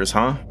lasers,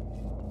 huh?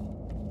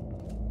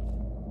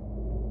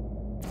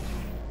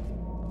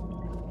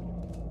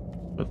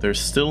 But they're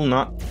still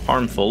not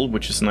harmful,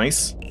 which is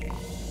nice.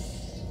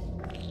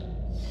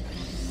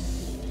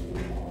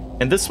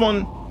 And this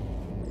one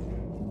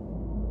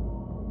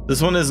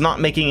is not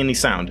making any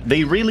sound.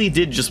 They really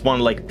did just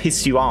want to, like,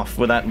 piss you off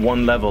with that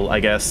one level, I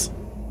guess.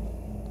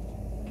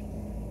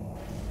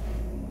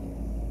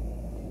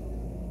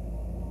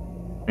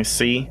 I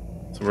see.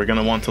 So we're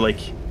gonna want to, like...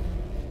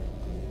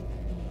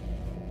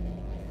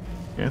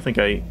 Yeah, I think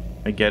I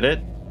get it.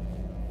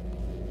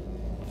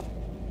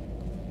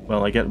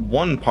 Well, I get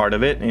one part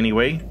of it,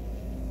 anyway.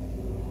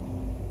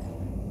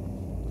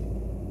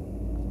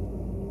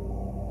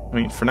 I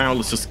mean, for now,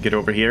 let's just get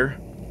over here.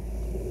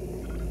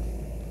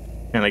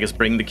 And I guess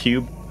bring the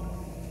cube.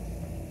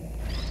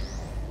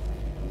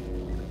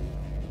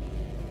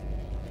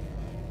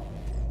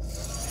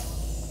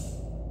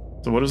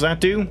 So what does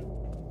that do?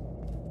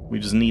 We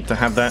just need to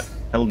have that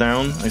held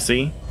down, I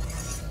see.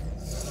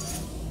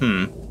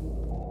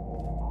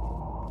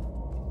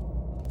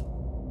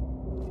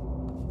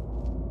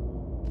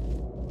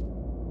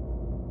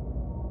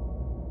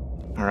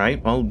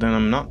 Alright, well then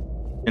I'm not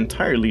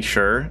entirely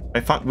sure. I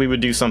thought we would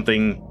do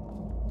something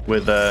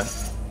with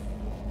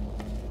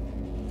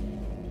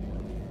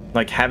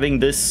like having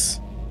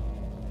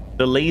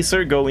the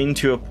laser go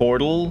into a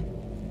portal,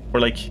 or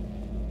like,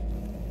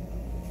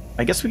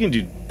 I guess we can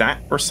do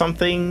that or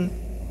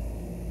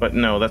something, but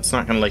no, that's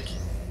not gonna like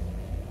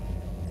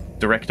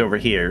direct over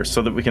here,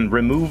 so that we can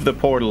remove the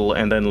portal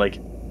and then like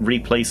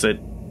replace it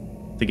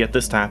to get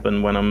this to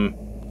happen when I'm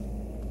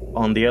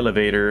on the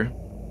elevator.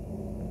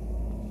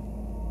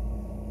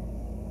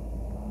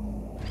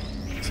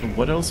 So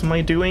what else am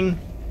I doing?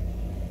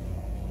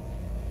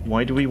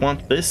 Why do we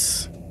want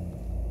this?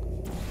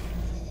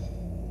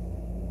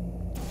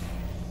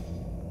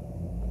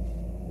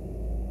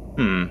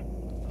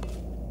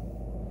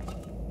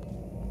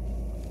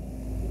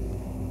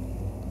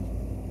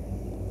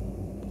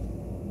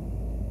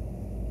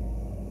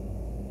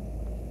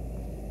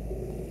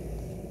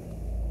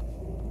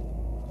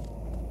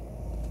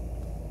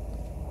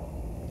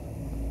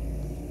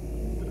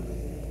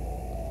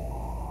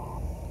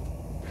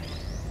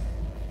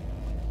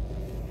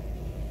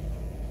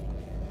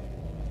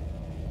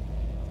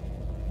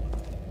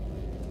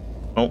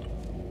 Oh,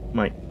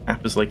 my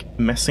app is like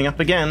messing up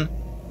again.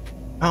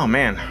 Oh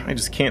man, I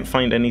just can't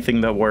find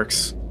anything that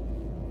works.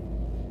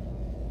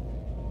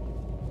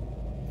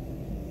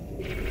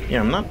 Yeah,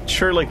 I'm not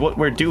sure like what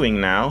we're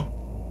doing now.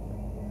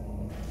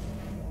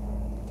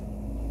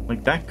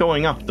 Like that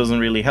going up doesn't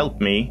really help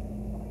me.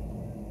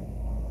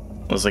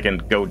 Unless I can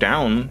go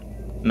down.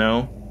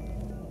 No.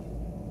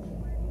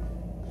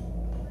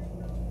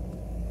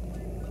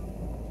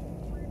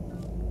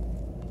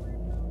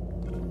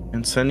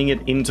 And sending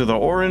it into the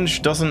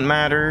orange doesn't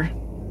matter.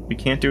 We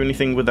can't do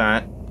anything with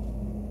that.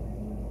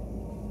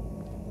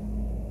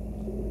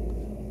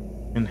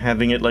 And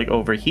having it like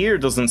over here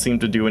doesn't seem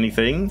to do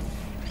anything.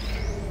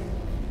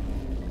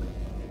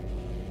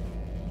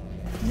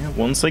 Yeah,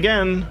 once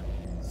again.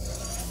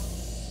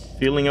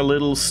 Feeling a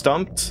little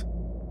stumped.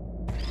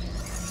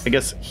 I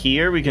guess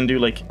here we can do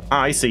like...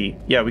 Ah, I see.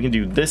 Yeah, we can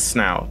do this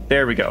now.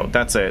 There we go.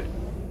 That's it.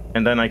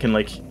 And then I can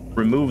like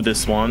remove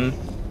this one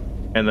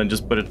and then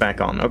just put it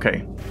back on.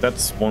 Okay,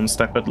 that's one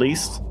step at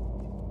least.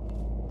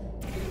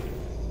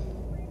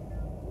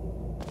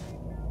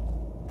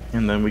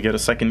 And then we get a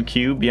second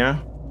cube, yeah.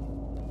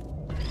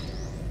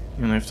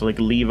 And I have to like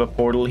leave a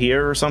portal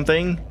here or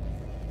something.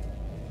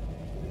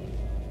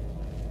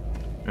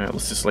 Alright,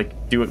 let's just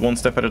like do it one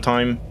step at a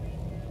time.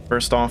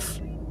 First off.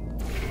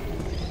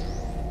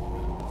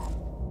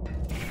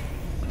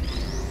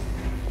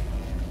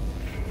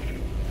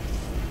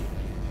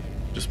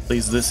 Just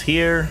place this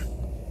here.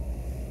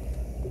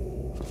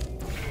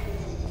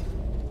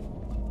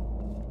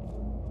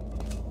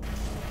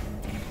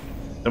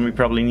 Then we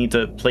probably need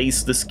to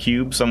place this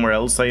cube somewhere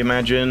else, I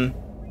imagine.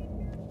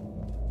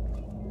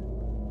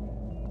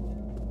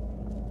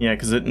 Yeah,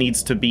 because it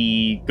needs to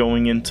be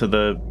going into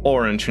the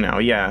orange now.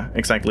 Yeah,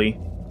 exactly.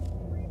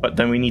 But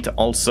then we need to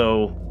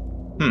also...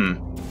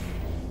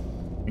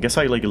 I guess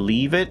I, like,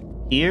 leave it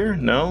here?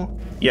 No?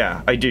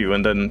 Yeah, I do,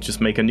 and then just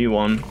make a new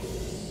one.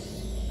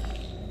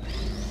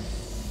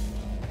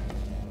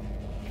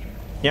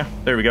 Yeah,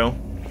 there we go.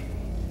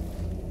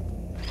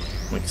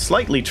 Like,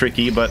 slightly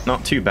tricky, but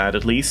not too bad,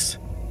 at least.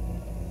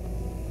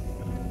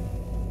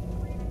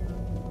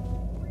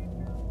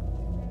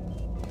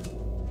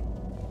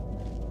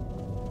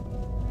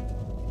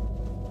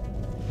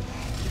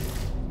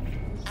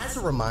 As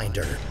a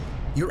reminder,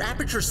 your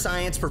Aperture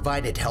Science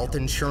provided health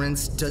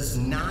insurance does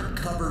not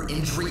cover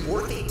injury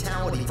or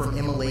fatality from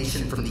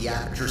immolation from the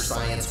Aperture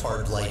Science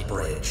hard light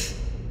bridge.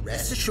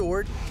 Rest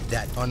assured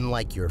that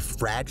unlike your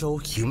fragile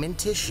human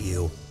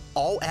tissue,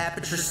 all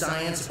Aperture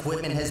Science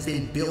equipment has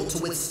been built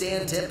to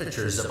withstand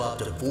temperatures of up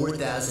to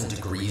 4,000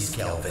 degrees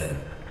Kelvin.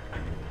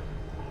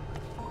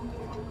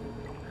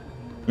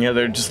 Yeah,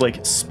 they're just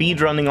like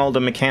speedrunning all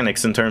the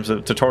mechanics in terms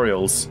of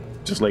tutorials.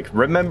 Just like,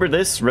 remember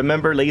this,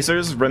 remember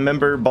lasers,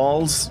 remember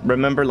balls,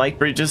 remember light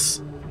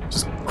bridges.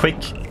 Just quick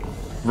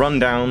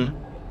rundown,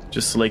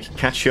 just to like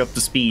catch you up to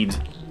speed,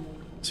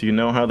 so you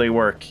know how they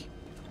work.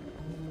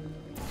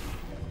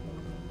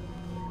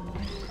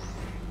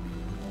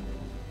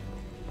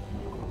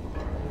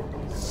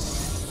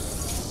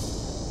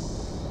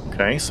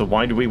 Okay, so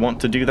why do we want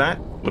to do that?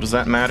 What does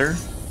that matter?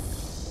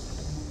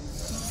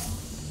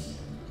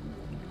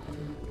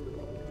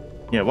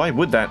 Yeah, why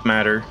would that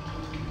matter?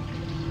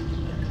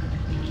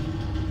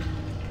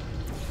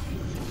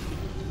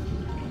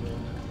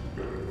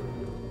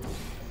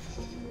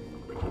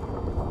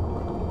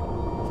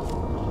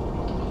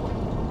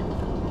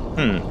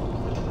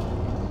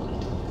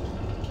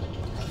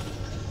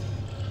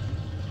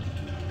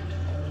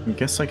 I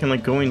guess I can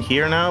like go in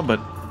here now, but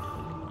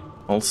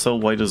also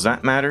why does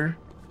that matter?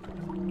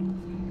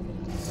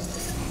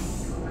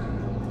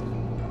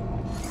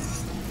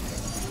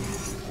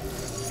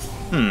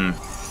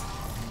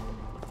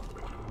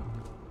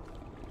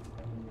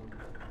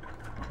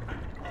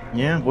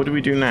 Yeah, what do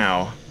we do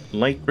now?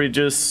 Light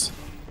bridges.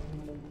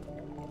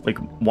 Like,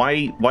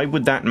 why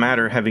would that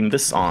matter having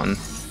this on?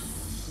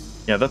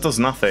 Yeah, that does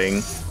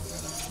nothing.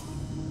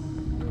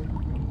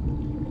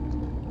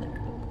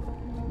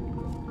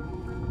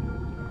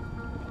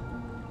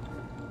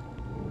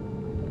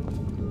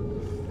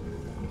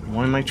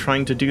 Why am I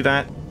trying to do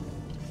that?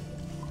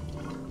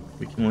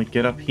 We can like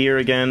get up here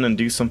again and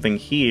do something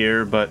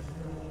here, but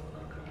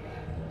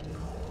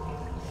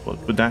what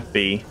would that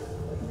be?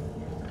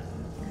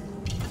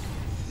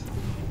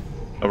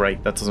 Oh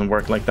right, that doesn't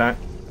work like that.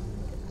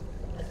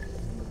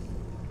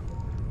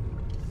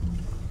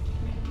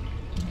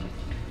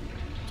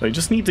 So I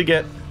just need to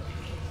get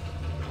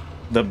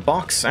the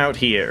box out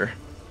here.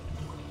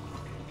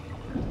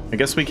 I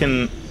guess we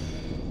can...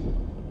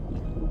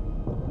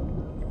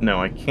 No,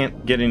 I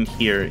can't get in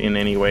here in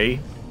any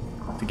way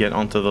to get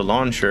onto the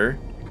launcher.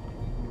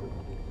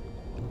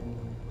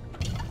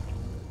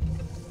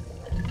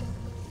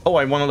 Oh,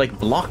 I want to like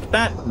block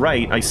that?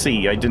 Right, I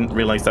see. I didn't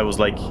realize that was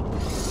like...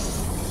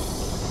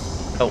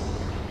 Oh,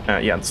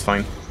 yeah, that's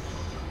fine.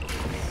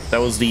 That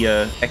was the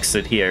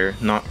exit here,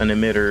 not an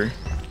emitter.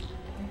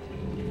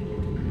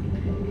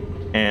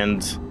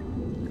 And...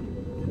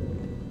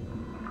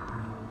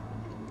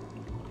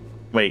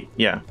 Wait,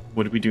 yeah,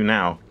 what do we do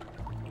now?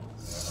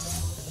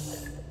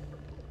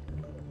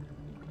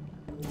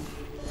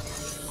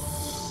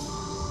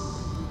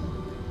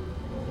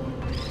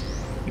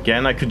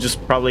 Again, I could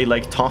just probably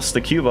like toss the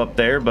cube up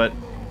there, but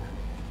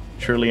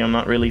surely I'm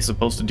not really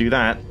supposed to do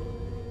that.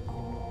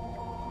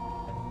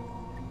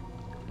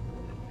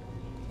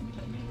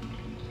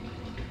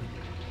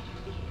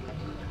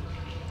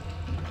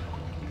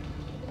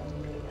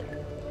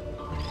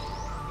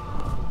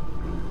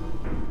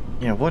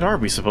 Yeah, what are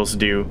we supposed to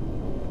do?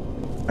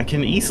 I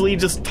can easily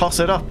just toss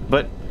it up,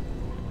 but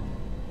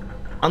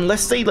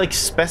unless they, like,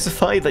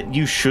 specify that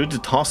you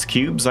should toss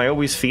cubes, I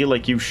always feel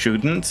like you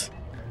shouldn't.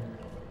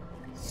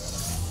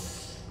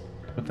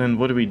 But then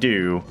what do we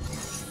do?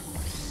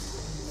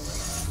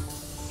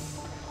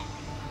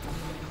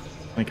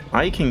 Like,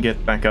 I can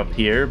get back up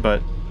here,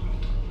 but...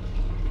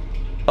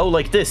 Oh,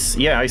 like this!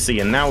 Yeah, I see,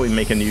 and now we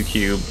make a new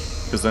cube,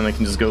 because then I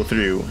can just go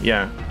through,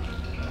 yeah.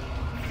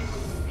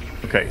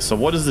 Okay, so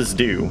what does this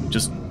do?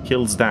 Just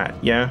kills that,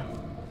 yeah?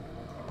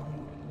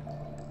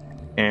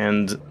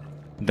 And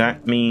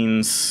that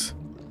means...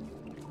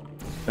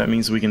 That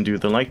means we can do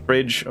the light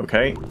bridge,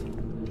 okay.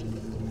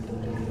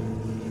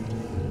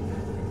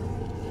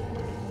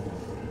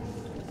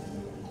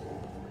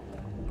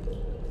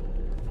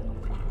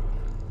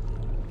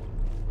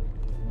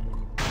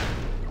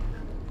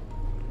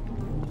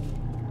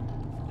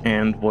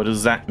 And what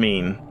does that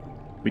mean?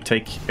 We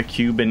take a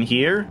cube in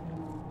here.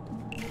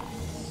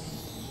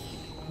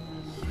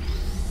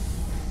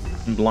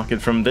 And block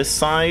it from this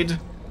side.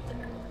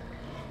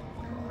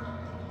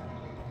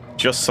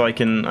 Just so I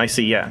can... I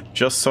see, yeah.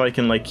 Just so I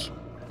can, like,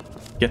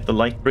 get the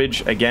light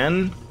bridge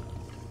again.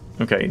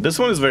 Okay, this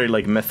one is very,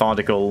 like,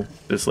 methodical.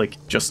 There's,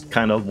 like, just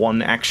kind of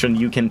one action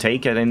you can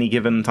take at any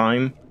given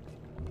time.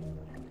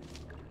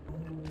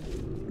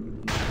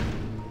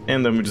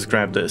 And then we just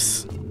grab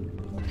this.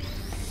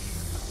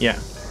 Yeah,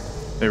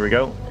 there we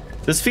go.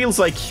 This feels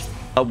like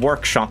a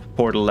workshop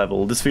portal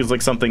level. This feels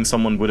like something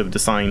someone would have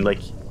designed,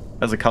 like,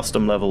 as a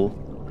custom level.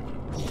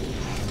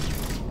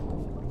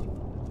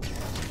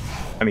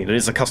 I mean, it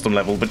is a custom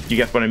level, but you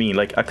get what I mean.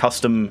 Like, a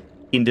custom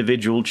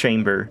individual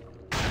chamber.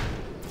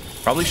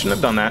 Probably shouldn't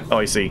have done that. Oh,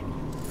 I see.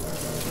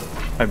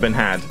 I've been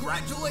had.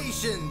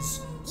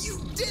 Congratulations! You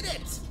did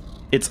it!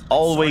 It's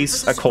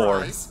always a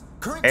core.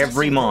 Current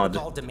Every testing mod.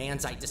 protocol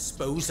demands I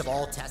dispose of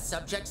all test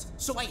subjects,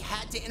 so I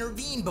had to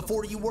intervene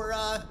before you were,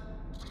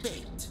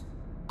 baked.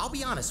 I'll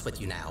be honest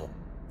with you now.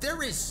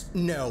 There is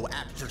no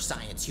Aperture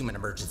Science Human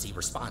Emergency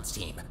Response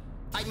Team.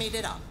 I made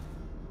it up.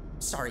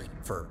 Sorry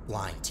for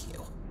lying to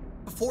you.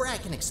 Before I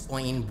can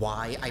explain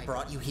why I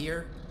brought you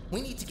here,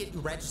 we need to get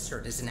you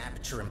registered as an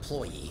Aperture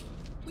employee.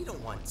 We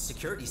don't want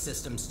security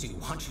systems to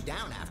hunt you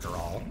down, after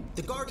all.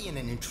 The Guardian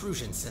and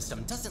Intrusion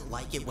system doesn't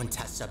like it when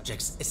test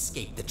subjects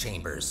escape the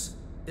chambers.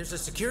 There's a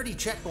security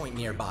checkpoint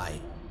nearby.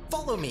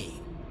 Follow me.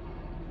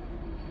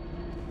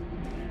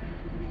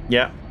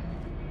 Yeah.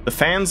 The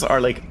fans are,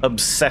 like,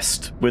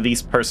 obsessed with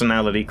these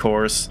personality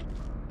cores.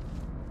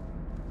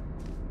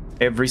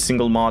 Every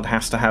single mod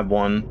has to have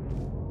one.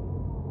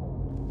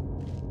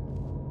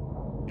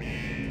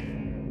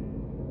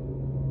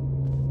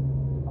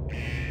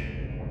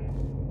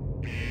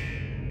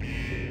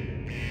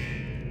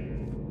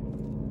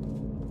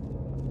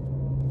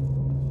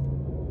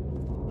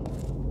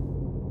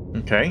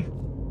 Okay.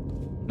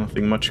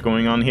 Nothing much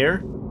going on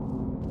here.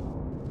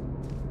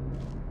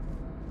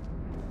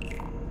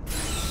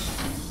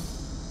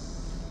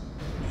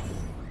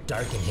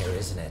 Dark in here,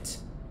 isn't it?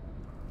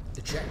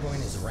 The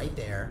checkpoint is right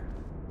there.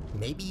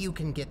 Maybe you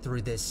can get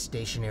through this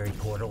stationary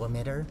portal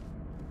emitter?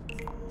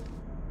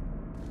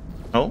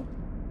 Oh?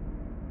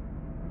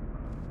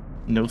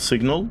 No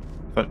signal?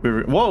 Thought we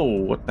were... Whoa!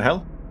 What the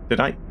hell? Did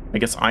I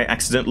guess I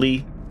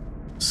accidentally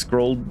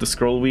scrolled the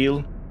scroll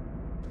wheel.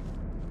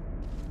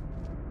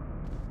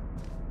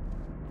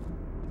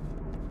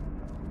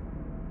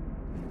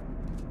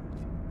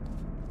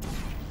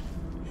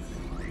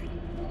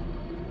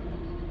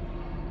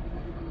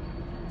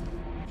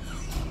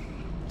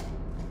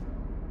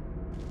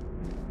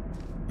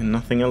 And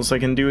nothing else I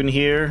can do in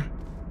here?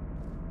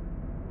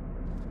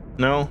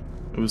 No?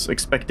 I was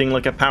expecting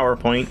like a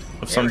PowerPoint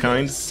of some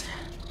kind.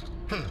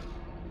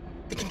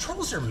 The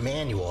controls are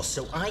manual,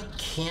 so I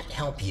can't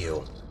help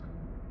you.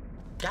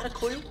 Got a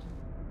clue?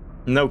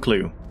 No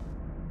clue.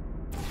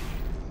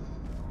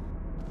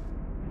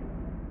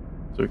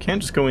 So we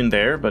can't just go in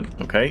there, but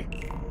okay.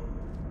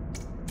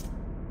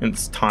 And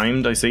it's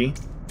timed, I see.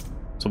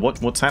 So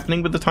what's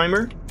happening with the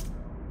timer?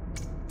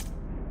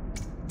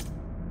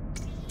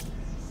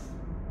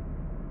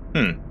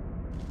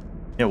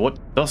 Yeah,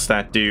 what does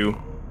that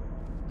do?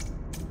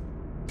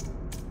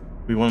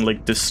 We want to,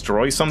 like,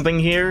 destroy something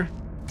here?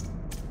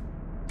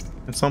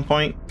 At some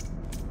point?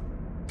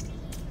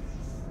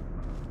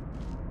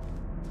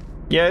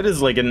 Yeah, it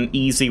is, like, an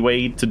easy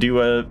way to do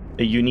a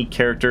unique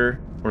character.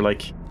 Or,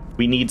 like,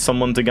 we need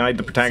someone to guide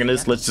the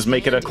protagonist, let's just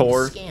make it a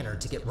core.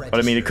 But,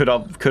 I mean, it could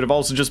have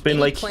also just been,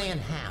 like,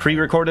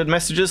 pre-recorded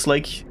messages,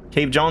 like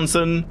Cave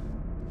Johnson.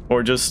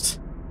 Or just,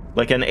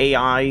 like, an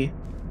AI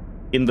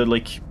in the,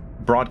 like,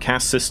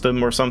 broadcast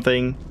system or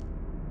something.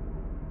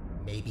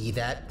 Maybe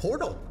that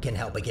portal can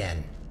help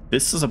again.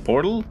 This is a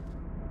portal?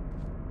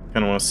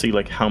 Kind of want to see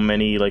like how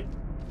many like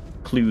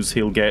clues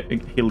he'll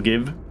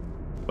give.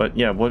 But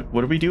yeah, what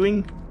are we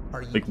doing?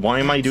 Like, why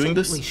am I doing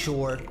this? Absolutely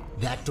sure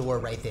that door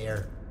right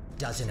there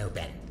doesn't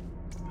open.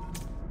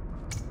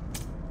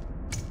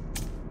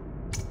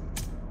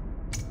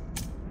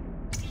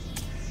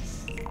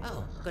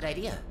 Oh, good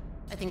idea.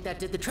 I think that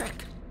did the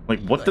trick. Like,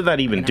 what did that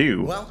even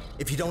do? Well,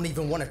 if you don't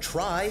even want to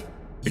try,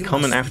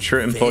 Become an Aperture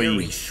employee.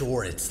 Very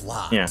sure it's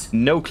locked. Yeah,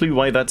 no clue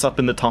why that's up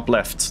in the top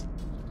left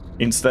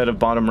instead of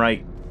bottom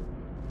right.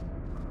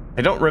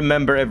 I don't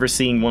remember ever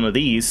seeing one of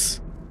these.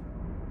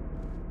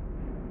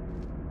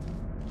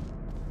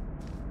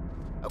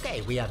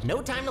 Okay, we have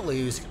no time to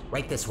lose.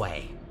 Right this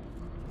way.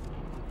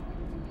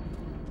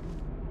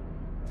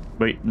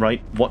 Wait,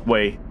 right? What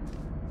way?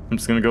 I'm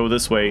just gonna go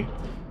this way.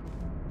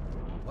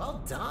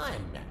 Well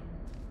done.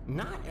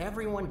 Not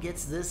everyone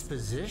gets this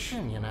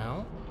position, you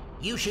know.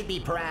 You should be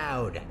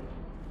proud.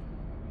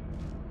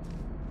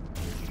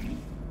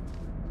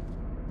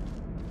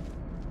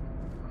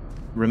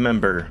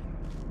 Remember,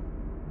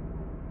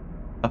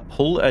 a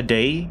pull a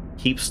day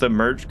keeps the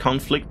merge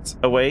conflict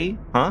away,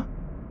 huh?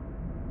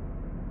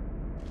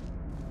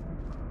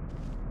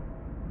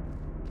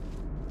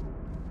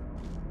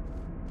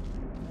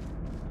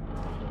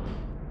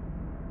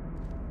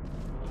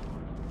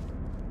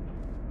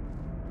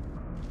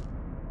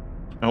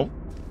 Oh.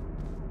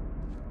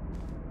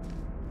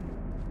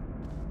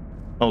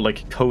 Oh,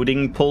 like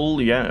coding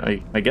pull? Yeah,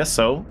 I guess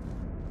so.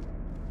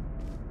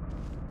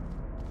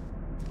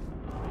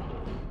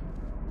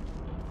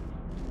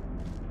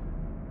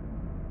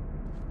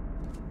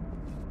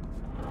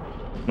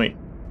 Wait,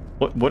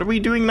 what are we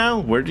doing now?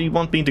 Where do you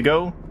want me to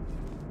go?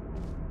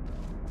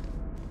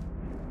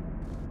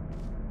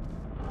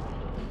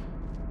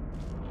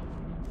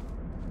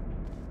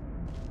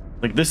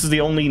 Like, this is the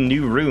only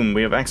new room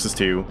we have access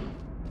to.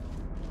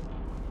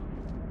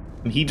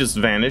 And he just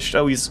vanished.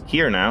 Oh, he's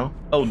here now.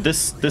 Oh,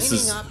 this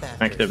is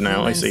active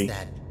now, I see.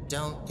 That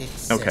don't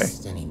exist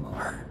Okay.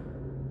 anymore.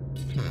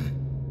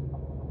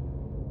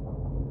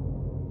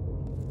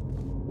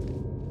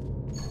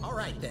 All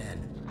right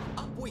then,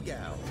 up we go.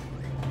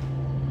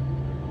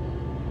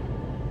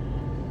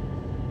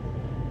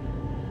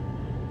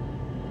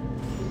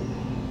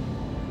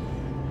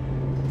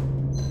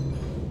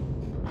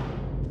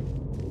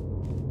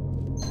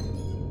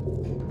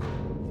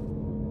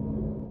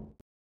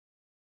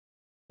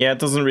 Yeah, it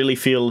doesn't really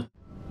feel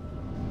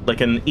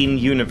like an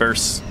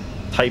in-universe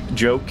type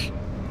joke.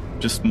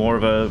 Just more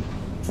of a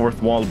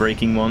fourth wall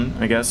breaking one,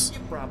 I guess.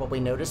 You've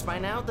probably noticed by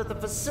now that the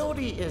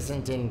facility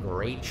isn't in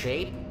great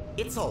shape.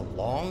 It's a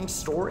long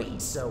story,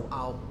 so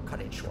I'll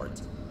cut it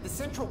short. The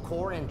central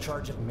core in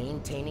charge of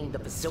maintaining the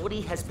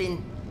facility has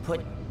been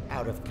put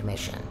out of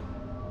commission.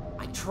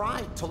 I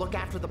tried to look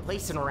after the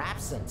place in her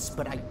absence,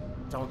 but I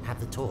don't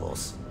have the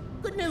tools.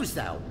 Good news,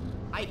 though.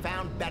 I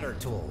found better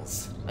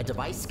tools. A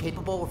device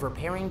capable of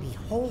repairing the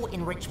whole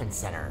enrichment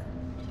center.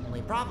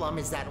 Only problem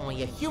is that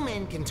only a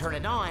human can turn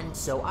it on,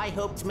 so I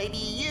hoped maybe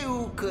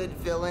you could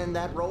fill in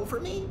that role for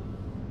me.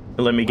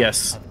 Let me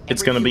guess.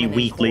 It's gonna be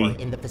weekly.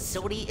 And the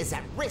facility is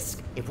at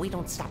risk if we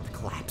don't stop the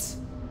collapse.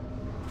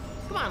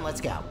 Come on,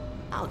 let's go.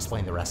 I'll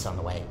explain the rest on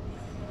the way.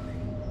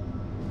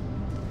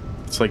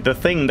 It's like the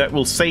thing that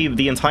will save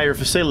the entire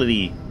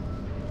facility.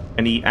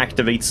 And he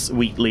activates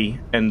weekly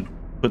and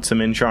puts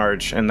him in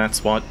charge, and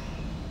that's what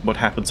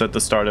happens at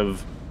the start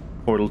of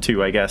Portal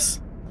 2, I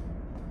guess.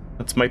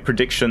 That's my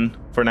prediction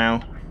for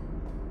now.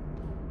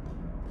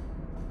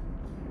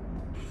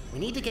 We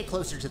need to get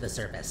closer to the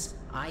surface.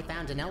 I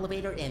found an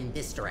elevator in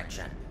this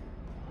direction.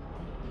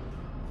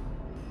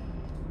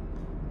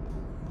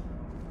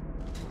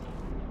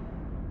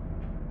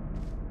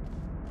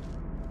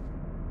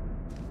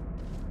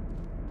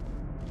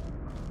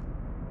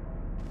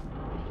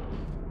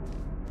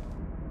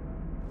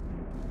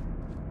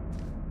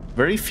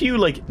 Very few,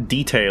 like,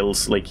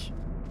 details, like,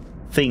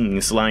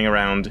 things lying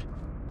around.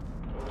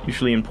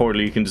 Usually in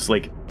Portal you can just,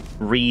 like,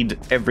 read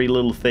every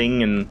little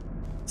thing and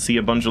see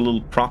a bunch of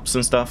little props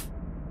and stuff.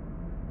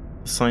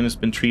 The sign has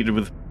been treated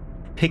with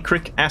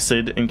picric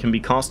acid and can be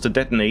caused to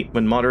detonate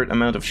when moderate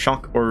amount of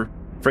shock or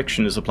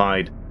friction is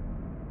applied.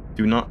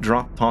 Do not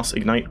drop, toss,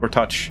 ignite, or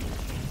touch.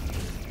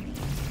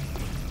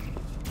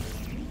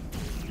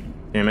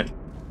 Damn it.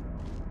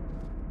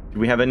 Do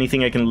we have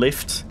anything I can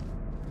lift?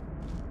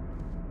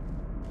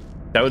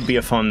 That would be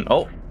a fun...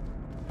 Oh!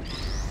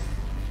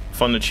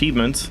 Fun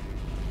achievement.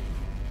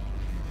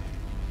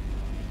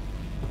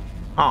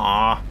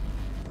 Ah,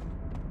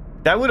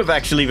 that would have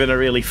actually been a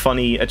really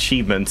funny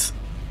achievement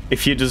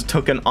if you just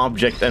took an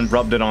object and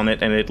rubbed it on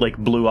it and it like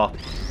blew up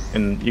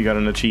and you got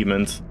an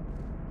achievement.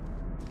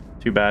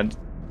 Too bad.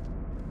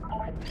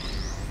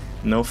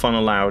 No fun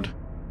allowed.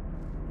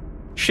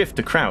 Shift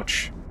to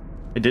crouch.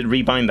 I did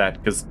rebind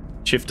that because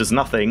shift is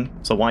nothing,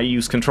 so why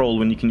use control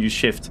when you can use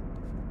shift?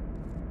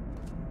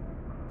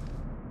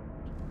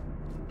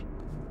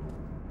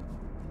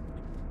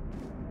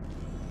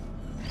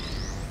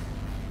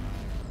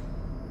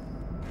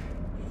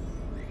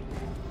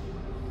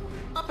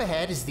 Up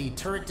ahead is the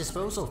turret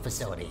disposal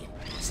facility.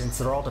 Since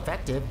they're all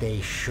defective,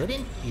 they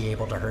shouldn't be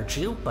able to hurt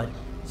you, but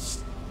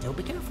still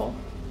be careful.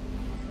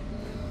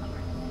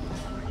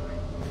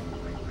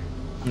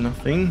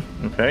 Nothing.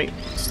 Okay.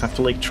 Just have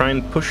to like try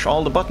and push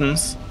all the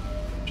buttons.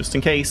 Just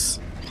in case.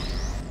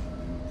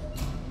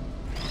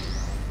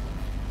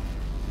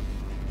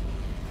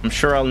 I'm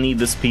sure I'll need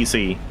this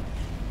PC.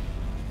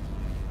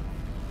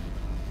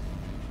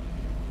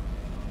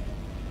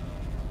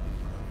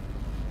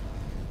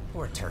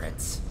 Poor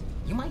turrets.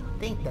 You might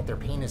think that their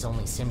pain is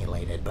only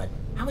simulated, but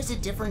how is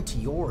it different to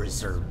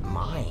yours or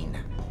mine?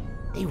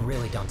 They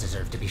really don't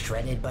deserve to be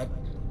shredded, but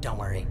don't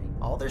worry.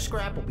 All their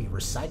scrap will be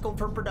recycled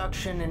for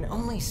production, and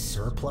only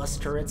surplus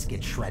turrets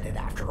get shredded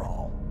after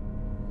all.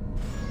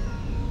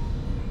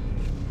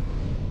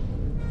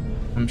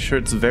 I'm sure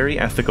it's very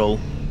ethical.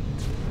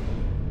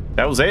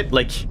 That was it?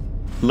 Like,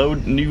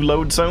 new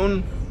load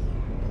zone?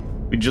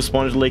 We just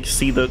wanted to, like,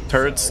 see the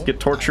turrets get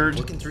tortured?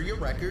 I'm looking through your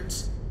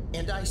records,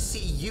 and I see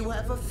you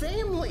have a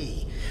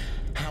family.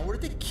 How are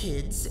the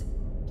kids?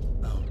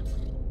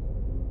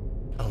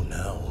 Oh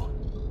no.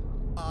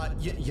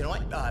 You know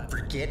what?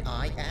 Forget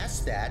I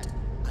asked that.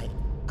 I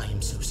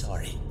am so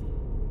sorry.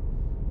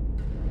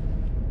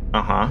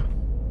 Uh-huh.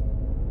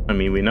 I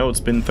mean, we know it's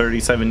been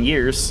 37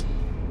 years.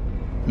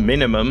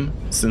 Minimum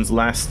since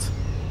last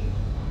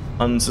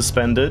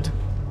unsuspended.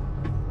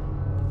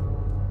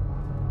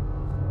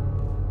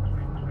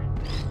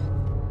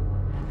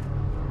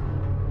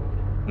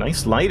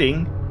 Nice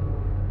lighting.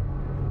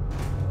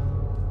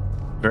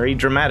 Very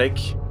dramatic.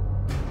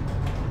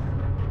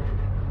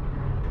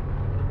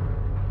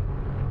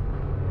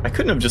 I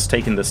couldn't have just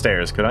taken the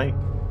stairs, could I?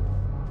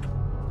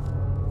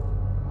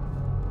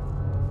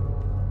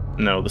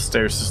 No, the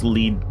stairs just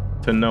lead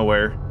to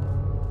nowhere.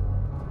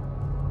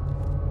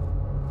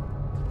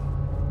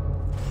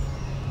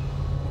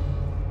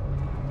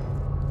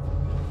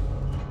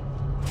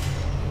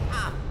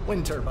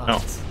 Wind turbines.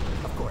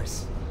 Oh. Of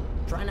course.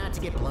 Try not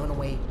to get blown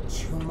away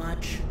too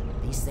much.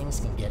 These things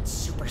can get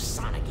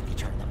supersonic if you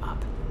turn them up.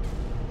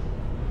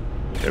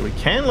 Okay, we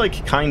can,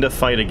 like, kind of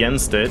fight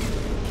against it.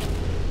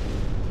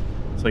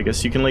 So I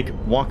guess you can, like,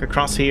 walk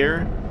across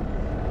here.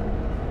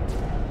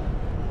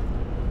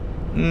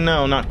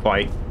 No, not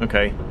quite.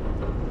 Okay.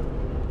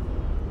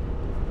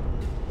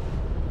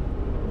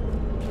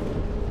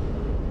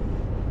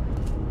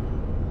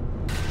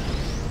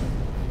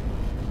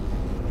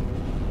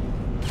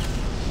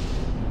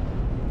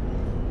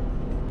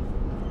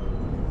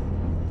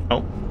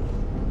 Oh.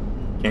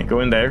 Can't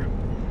go in there.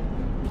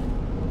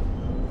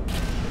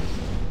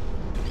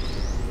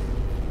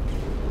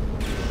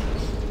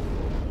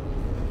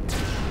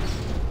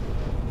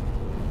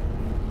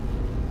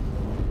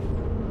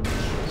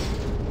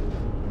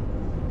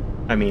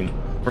 I mean,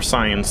 for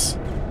science.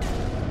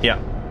 Yeah.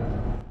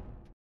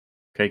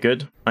 Okay,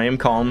 good. I am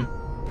calm.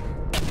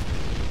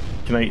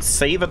 Can I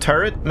save a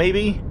turret,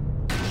 maybe?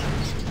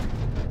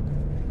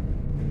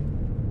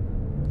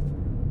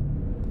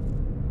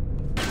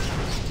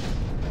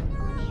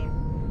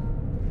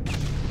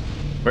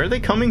 Where are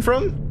they coming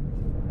from?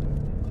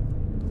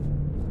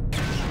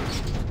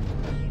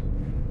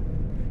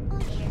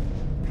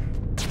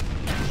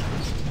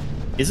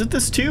 Is it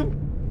this tube?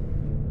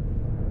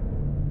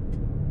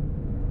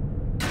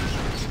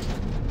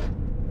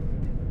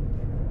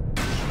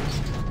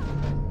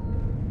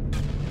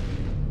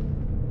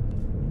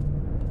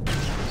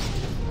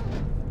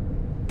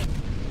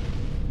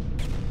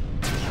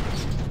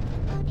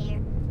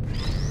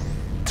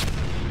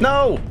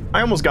 No!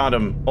 I almost got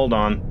him. Hold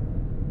on.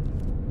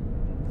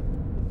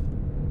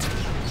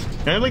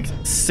 Can I, like,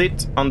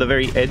 sit on the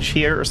very edge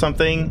here or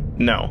something?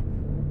 No.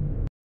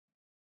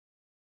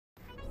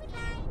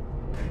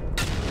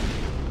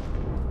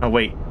 Oh,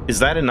 wait. Is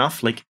that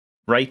enough? Like,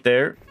 right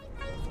there?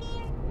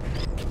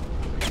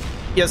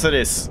 Yes, it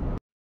is.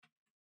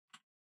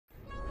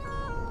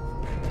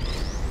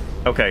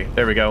 Okay,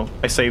 there we go.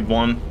 I saved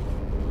one.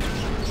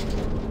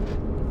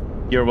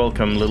 You're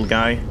welcome, little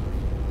guy.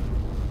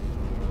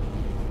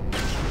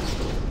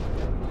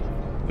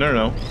 No,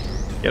 no, no.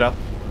 Get up.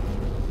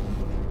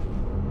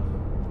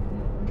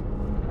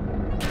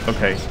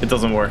 Okay, it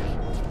doesn't work.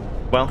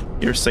 Well,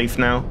 you're safe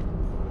now.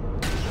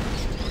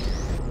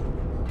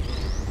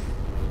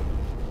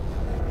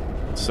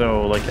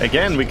 So, like,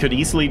 again, we could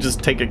easily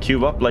just take a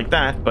cube up like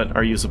that, but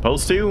are you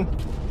supposed to?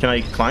 Can I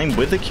climb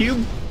with the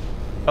cube?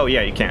 Oh,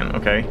 yeah, you can.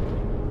 Okay.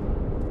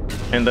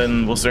 And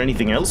then, was there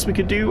anything else we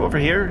could do over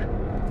here?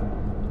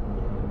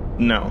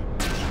 No.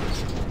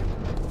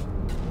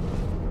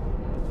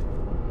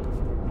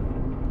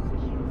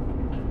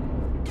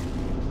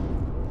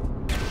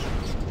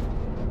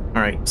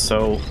 Alright,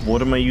 so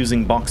what am I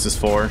using boxes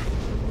for?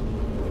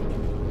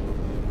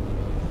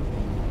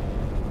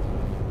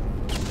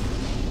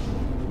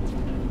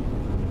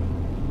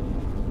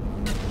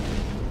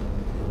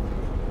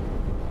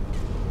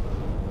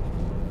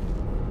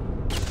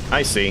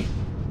 I see.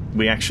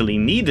 We actually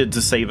needed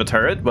to save a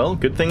turret. Well,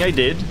 good thing I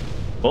did.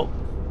 Oh.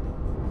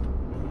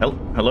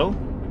 Hello?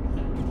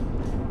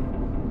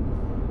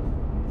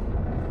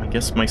 I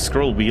guess my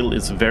scroll wheel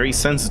is very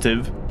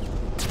sensitive.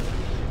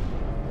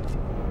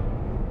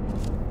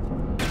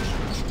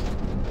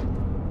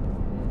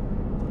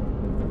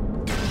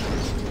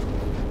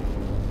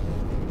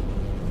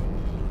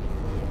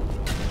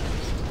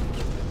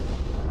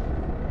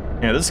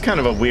 Yeah, this is kind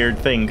of a weird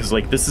thing, because,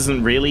 like, this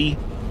isn't really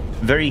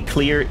very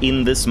clear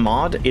in this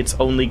mod. It's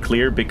only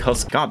clear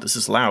because... God, this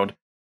is loud.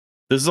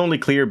 This is only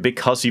clear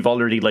because you've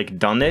already, like,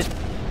 done it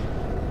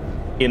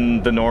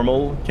in the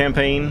normal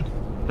campaign,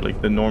 or,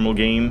 like, the normal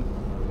game.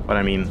 But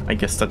I mean, I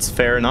guess that's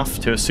fair enough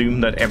to assume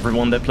that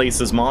everyone that plays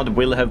this mod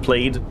will have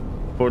played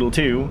Portal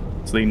 2,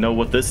 so they know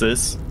what this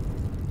is.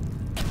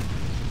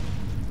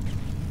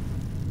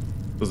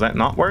 Does that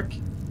not work?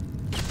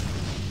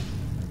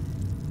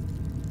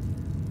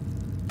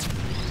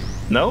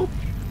 No?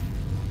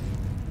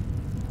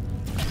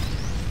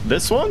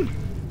 This one?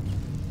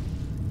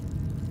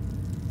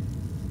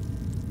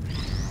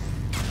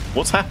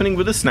 What's happening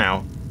with this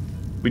now?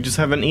 We just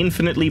have an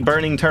infinitely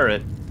burning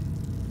turret.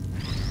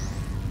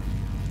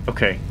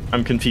 Okay,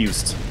 I'm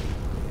confused.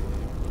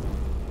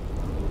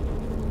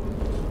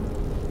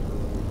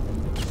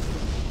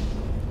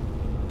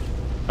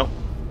 Oh,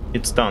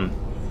 it's done.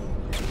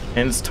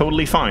 And it's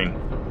totally fine.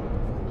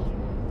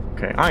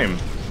 Okay, I am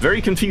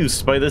very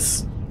confused by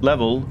this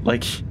level.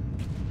 Like,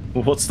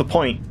 what's the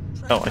point?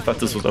 Oh, I thought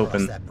this was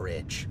open. That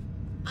bridge.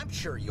 I'm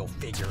sure you'll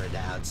figure it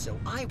out, so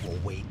I will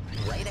wait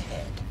right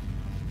ahead.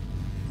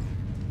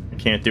 I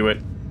can't do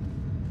it.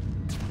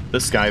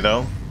 This guy,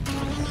 though,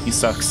 he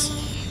sucks.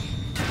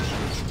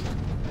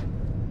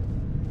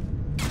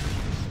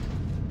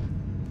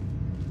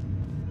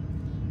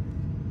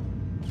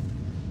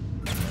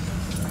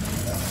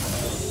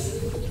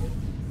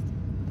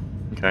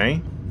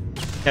 Okay.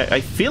 Yeah, I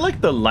feel like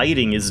the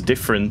lighting is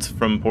different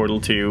from Portal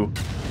 2,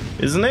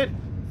 isn't it?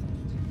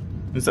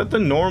 Is that the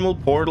normal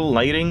Portal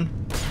lighting?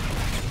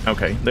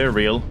 Okay, they're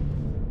real.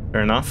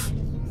 Fair enough.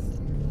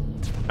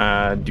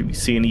 Do we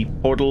see any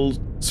portal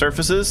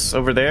surfaces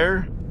over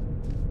there?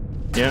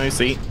 Yeah, I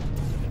see.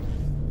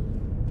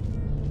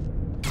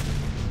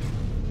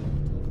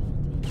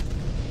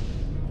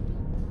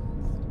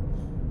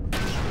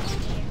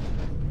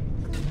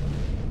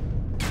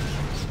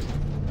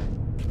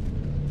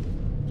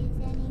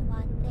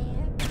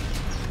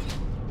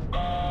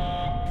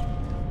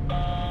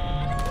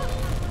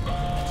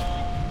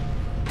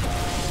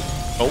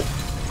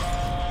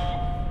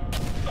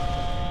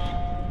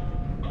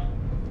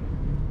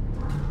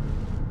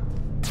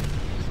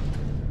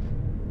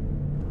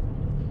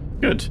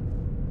 Good.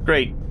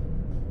 Great.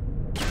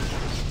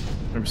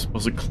 I'm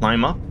supposed to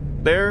climb up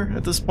there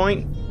at this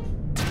point?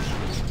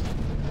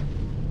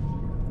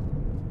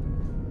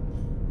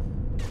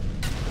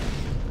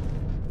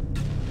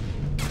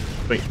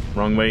 Wait,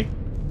 wrong way.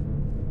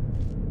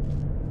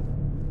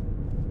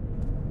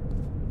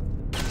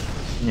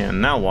 Yeah,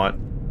 now what?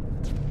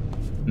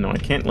 No, I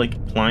can't,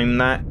 like, climb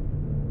that.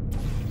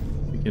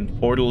 We can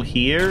portal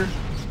here.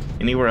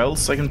 Anywhere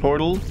else I can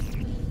portal?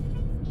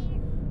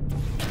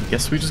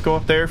 Guess we just go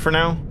up there for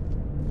now.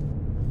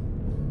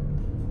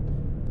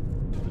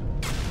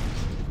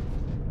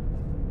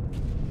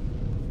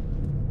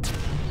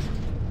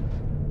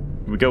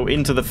 We go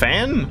into the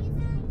fan?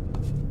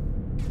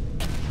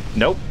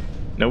 Nope.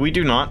 No, we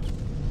do not.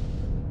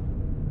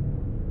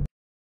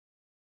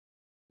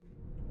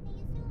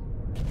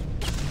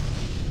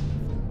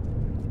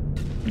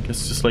 I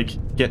guess just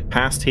like get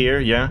past here,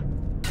 yeah.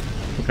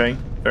 Okay,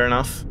 fair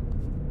enough.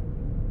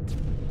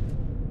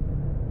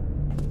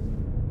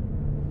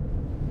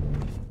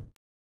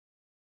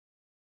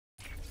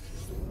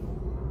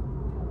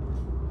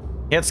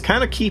 Yeah, it's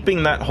kind of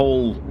keeping that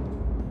whole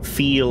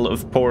feel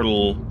of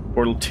Portal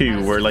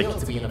 2, where like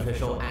to be an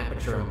official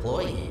Aperture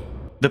employee.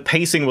 The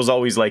pacing was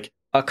always like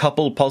a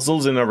couple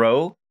puzzles in a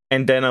row,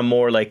 and then a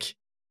more like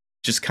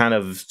just kind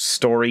of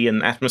story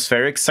and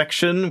atmospheric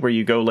section where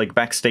you go like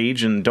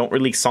backstage and don't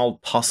really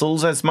solve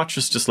puzzles as much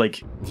as just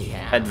like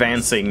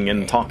advancing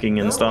and talking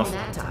and stuff. On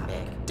that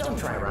topic, don't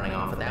try running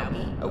off without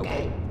me,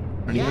 okay?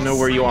 I don't even know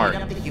where you are. I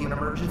made up the human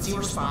emergency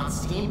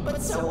response team,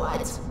 but so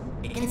what?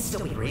 It can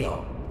still be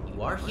real.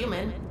 You are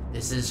human.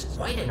 This is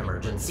quite an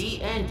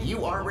emergency, and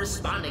you are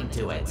responding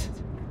to it.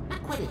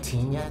 Not quite a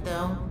team yet,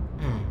 though.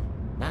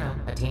 No,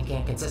 a team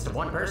can't consist of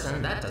one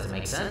person. That doesn't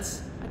make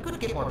sense. I could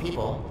get more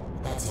people.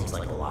 That seems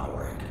like a lot of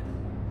work.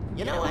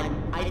 You know what?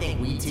 I think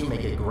we two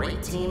make a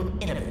great team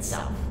in and of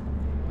itself.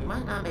 We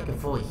might not make a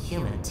fully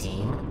human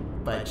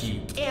team, but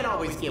you can't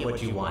always get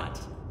what you want.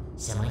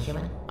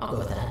 Semi-human? I'll go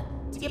with that.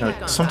 To get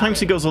back on sometimes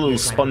he topic, goes a little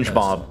here's my proposal.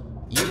 SpongeBob.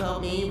 You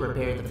help me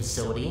repair the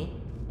facility,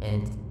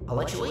 and I'll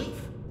let you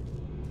leave.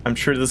 I'm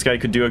sure this guy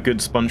could do a good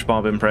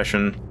SpongeBob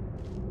impression.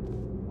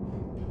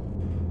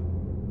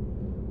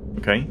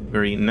 Okay,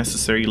 very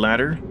necessary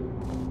ladder.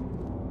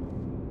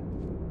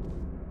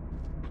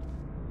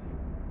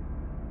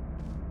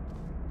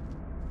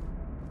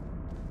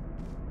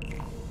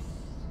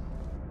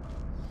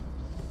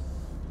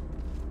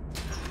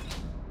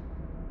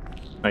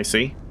 I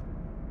see.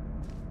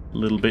 A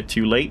little bit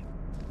too late.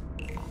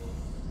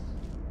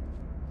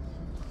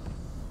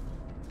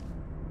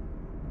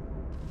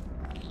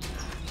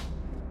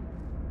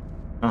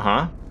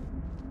 Uh-huh.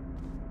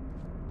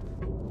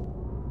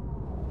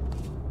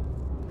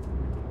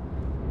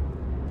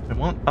 I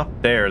want up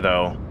there,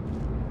 though.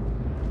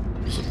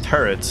 There's a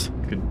turret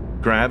I could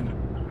grab.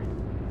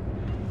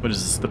 What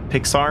is this, the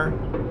Pixar?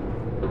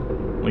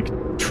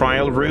 Like,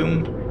 trial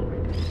room?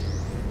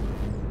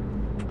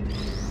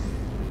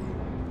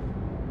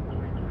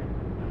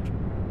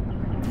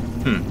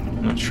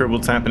 Not sure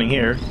what's happening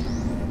here.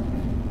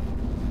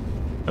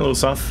 Hello,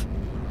 Suf.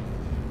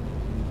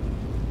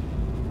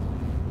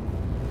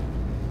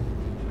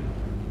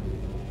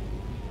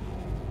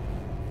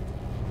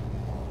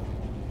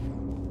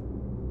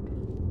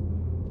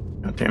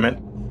 Damn it.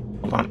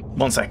 Hold on.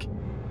 1 sec.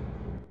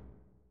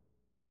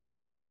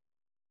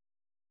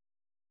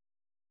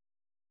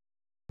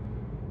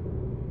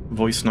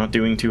 Voice not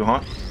doing too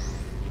hot.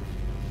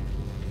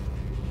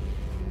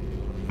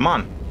 Come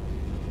on.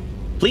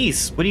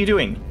 Please, what are you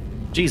doing?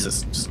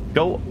 Jesus, just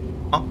go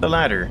up the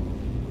ladder.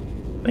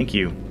 Thank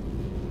you.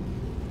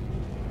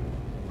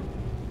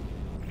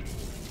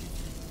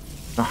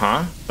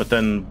 Uh-huh. But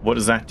then what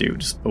does that do?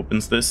 Just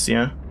opens this,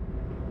 yeah?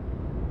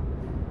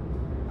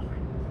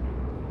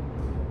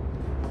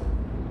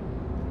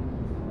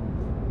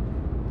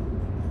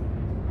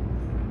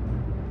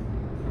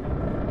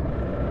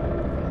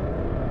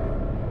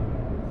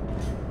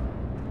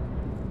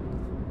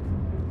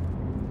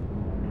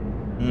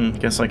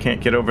 Guess I can't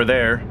get over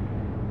there.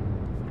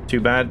 Too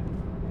bad.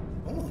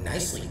 Oh,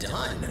 nicely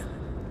done.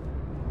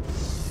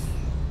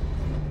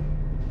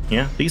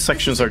 Yeah, these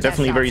sections are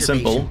definitely very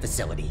simple.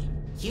 Facility.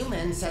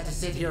 Humans have to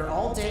sit here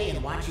all day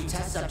and watch you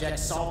test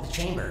subjects solve the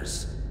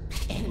chambers.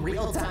 In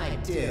real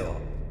time, too.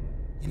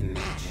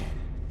 Imagine.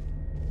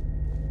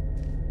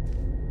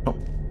 Oh,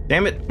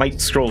 damn it, my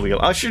scroll wheel.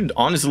 I should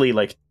honestly,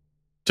 like,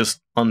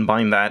 just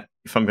unbind that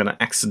if I'm gonna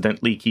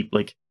accidentally keep,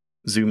 like,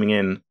 zooming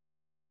in.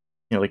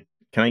 You know, like,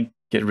 can I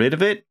get rid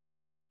of it?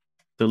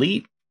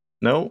 Delete?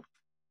 No?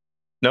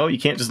 No, you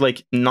can't just,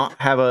 like, not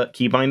have a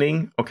key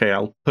binding? Okay,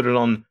 I'll put it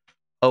on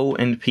O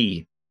and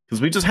P. Because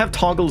we just have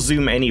toggle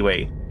zoom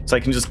anyway. So I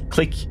can just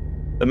click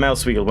the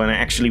mouse wheel when I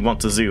actually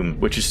want to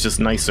zoom, which is just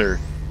nicer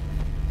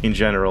in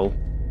general.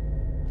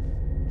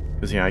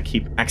 Because, yeah, I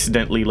keep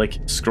accidentally, like,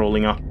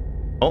 scrolling up.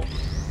 Oh,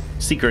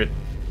 secret.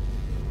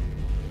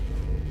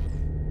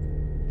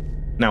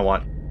 Now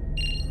what?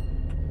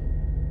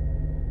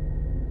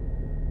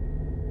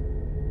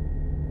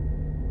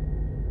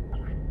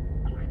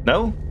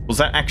 No? Was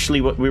that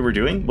actually what we were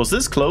doing? Was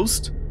this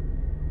closed?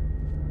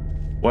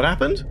 What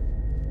happened?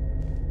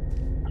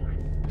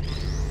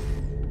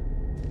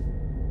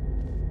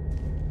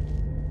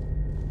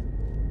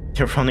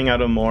 You're running out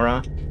of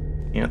Mora.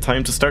 Yeah,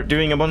 time to start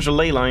doing a bunch of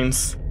ley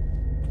lines.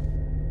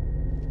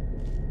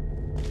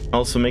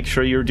 Also, make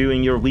sure you're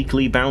doing your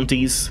weekly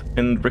bounties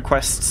and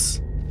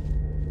requests.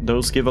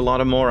 Those give a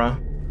lot of Mora.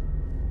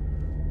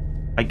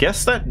 I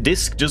guess that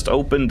disc just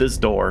opened this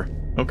door.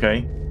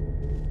 Okay.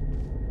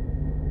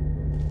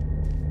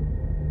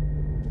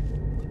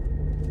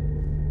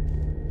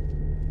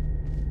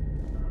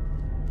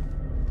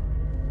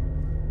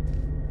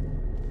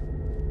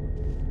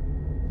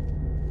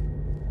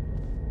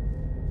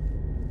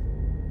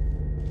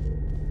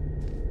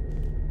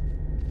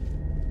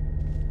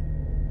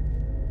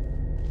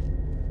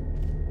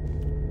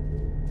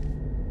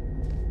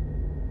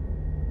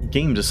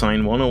 Game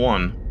Design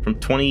 101 from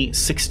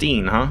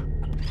 2016, huh?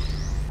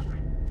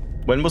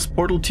 When was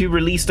Portal 2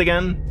 released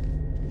again?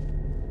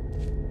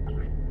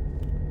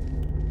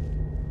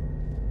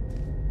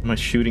 Am I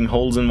shooting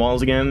holes in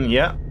walls again?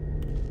 Yeah.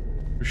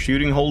 We're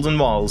shooting holes in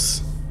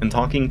walls and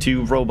talking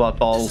to robot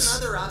balls.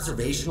 There's another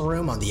observation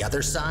room on the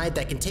other side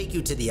that can take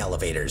you to the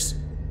elevators.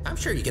 I'm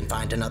sure you can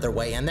find another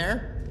way in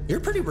there.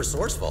 You're pretty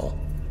resourceful.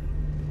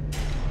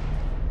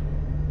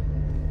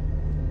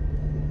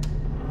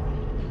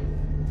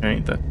 Okay,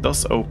 that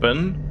does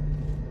open.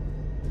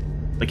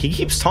 Like, he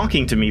keeps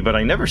talking to me, but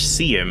I never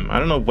see him. I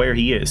don't know where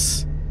he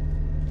is.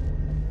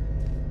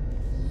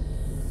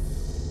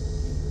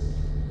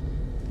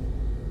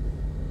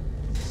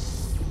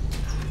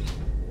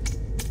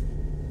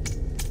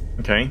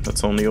 Okay,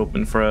 that's only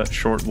open for a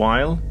short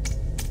while.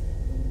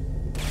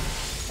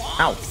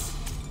 Ow!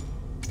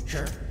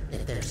 Sure,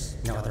 if there's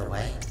no other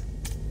way.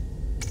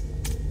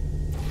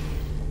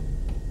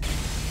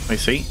 I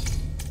see.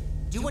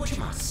 Do what you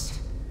must.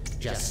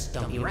 Just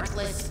don't be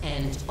reckless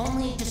and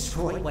only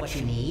destroy what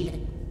you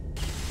need.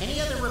 Any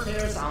other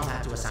repairs I'll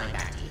have to assign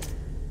back to you.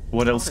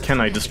 What else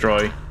can I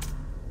destroy?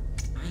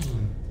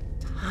 I'm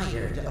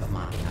tired of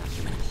mopping up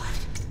human blood.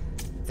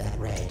 That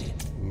red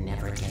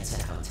never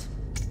gets out.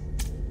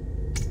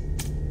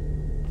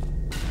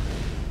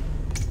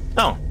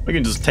 Oh, we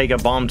can just take a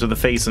bomb to the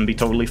face and be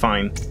totally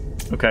fine.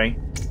 Okay.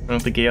 I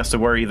don't think he has to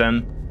worry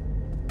then.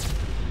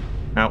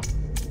 Ow.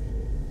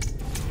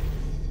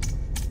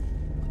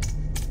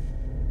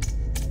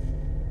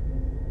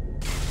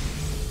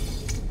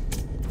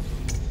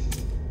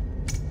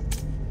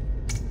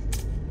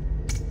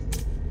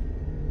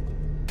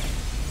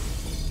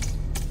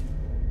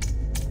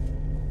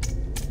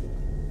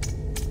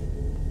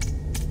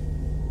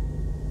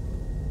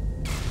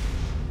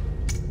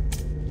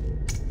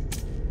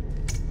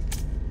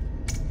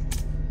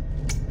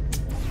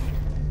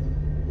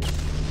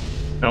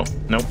 Oh,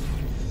 nope.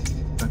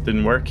 That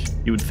didn't work.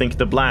 You would think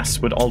the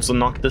blast would also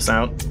knock this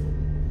out.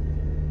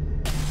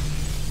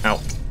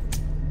 Ow.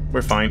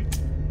 We're fine.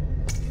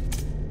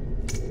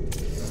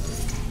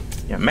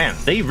 Yeah, man,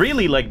 they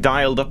really, like,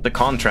 dialed up the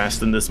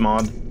contrast in this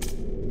mod.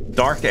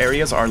 Dark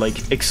areas are,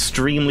 like,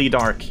 extremely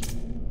dark.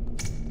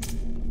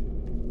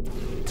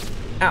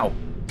 Ow.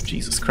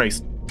 Jesus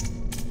Christ.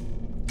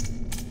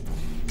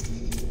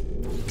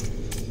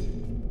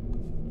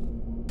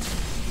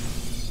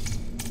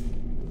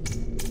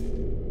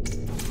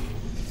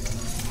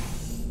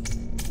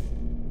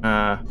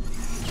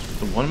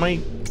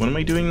 what am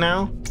I doing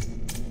now?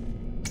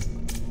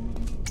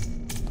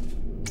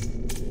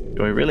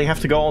 Do I really have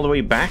to go all the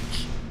way back?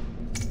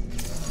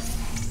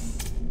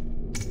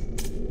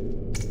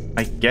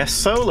 I guess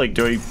so. Like,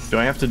 do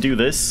I have to do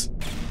this?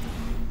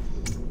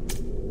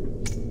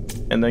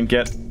 And then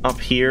get up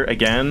here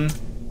again?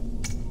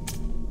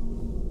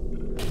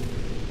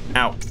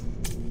 Ow.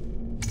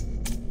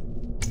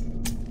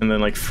 And then,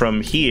 like,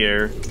 from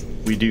here,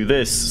 we do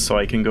this so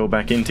I can go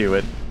back into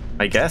it,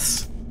 I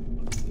guess?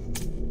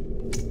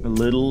 A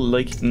little,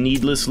 like,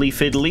 needlessly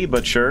fiddly,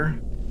 but sure.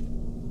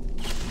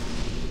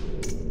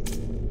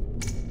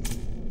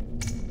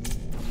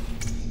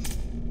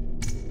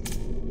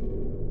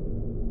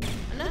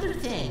 Another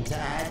thing to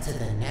add to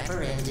the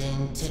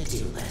never-ending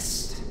to-do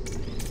list.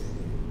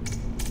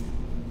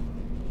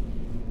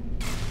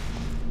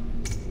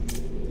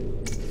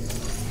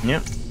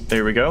 Yep,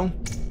 there we go.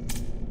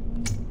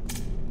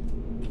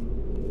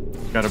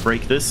 Gotta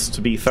break this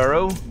to be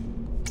thorough.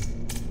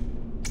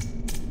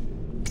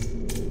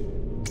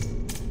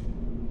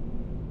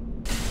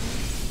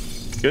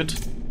 Good.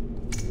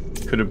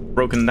 Could have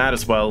broken that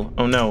as well.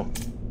 Oh no.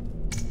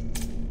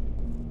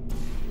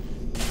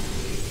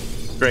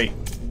 Great.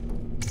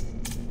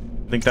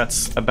 I think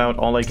that's about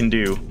all I can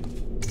do.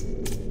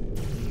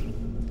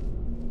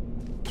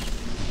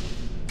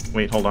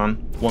 Wait, hold on.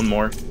 One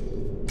more.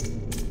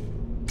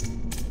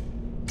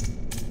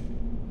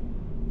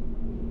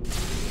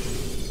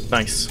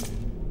 Nice.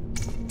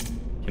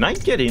 Can I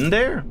get in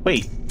there?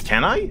 Wait,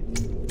 can I?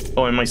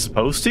 Oh, am I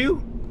supposed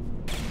to?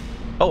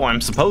 Oh,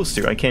 I'm supposed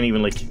to. I can't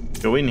even, like,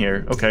 go in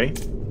here. Okay.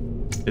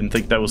 Didn't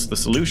think that was the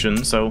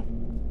solution, so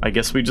I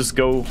guess we just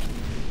go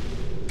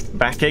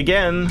back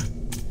again.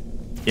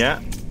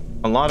 Yeah.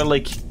 A lot of,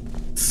 like,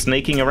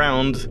 snaking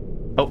around.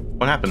 Oh,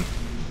 what happened?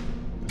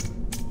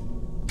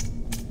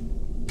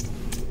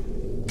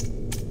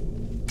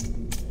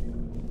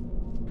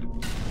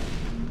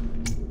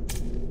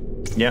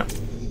 Yeah.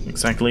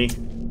 Exactly.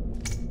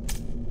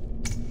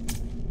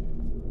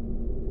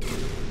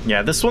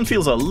 Yeah, this one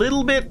feels a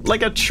little bit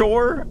like a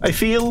chore, I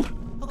feel.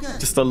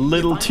 Just a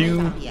little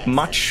too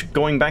much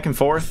going back and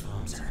forth.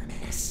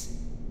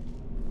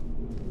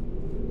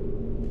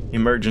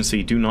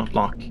 Emergency, do not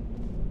lock.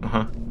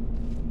 Uh-huh.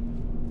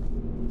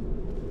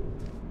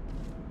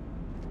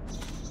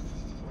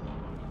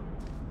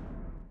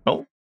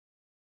 Oh.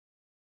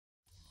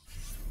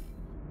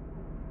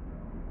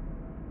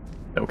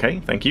 Okay,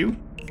 thank you.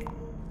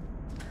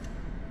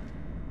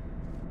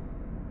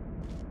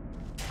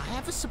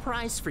 I have a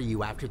surprise for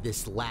you after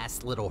this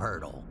last little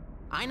hurdle.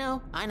 I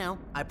know.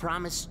 I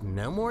promised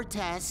no more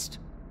tests.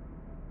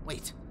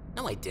 Wait,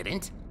 no I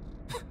didn't.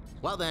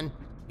 Well then,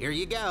 here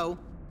you go.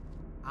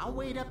 I'll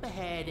wait up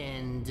ahead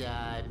and,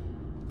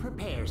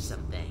 prepare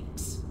some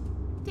things.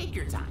 Take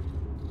your time.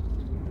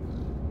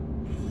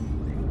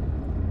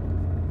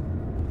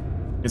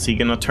 Is he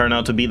gonna turn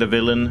out to be the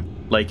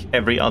villain like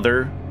every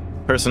other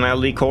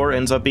personality core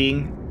ends up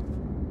being?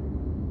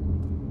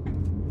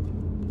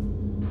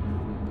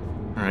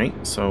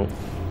 Alright, so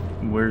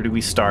where do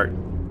we start?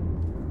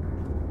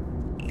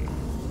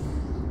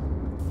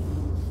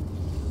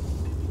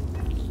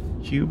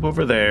 Cube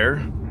over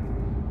there.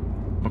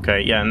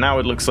 Okay, yeah, now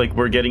it looks like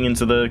we're getting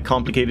into the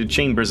complicated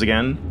chambers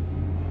again.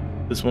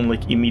 This one,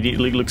 like,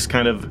 immediately looks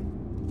kind of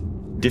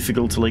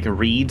difficult to, like,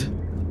 read.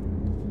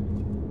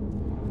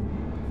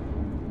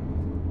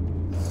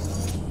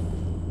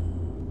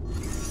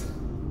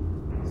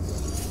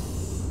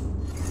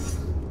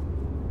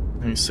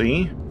 I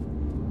see.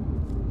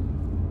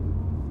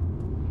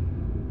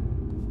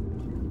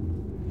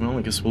 Well,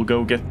 I guess we'll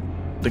go get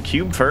the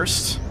cube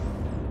first.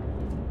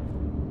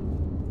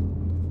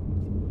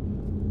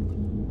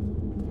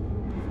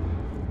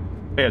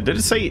 Yeah, did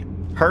it say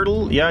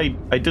hurdle? Yeah, I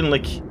didn't,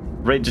 like,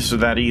 register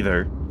that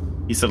either.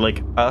 He said,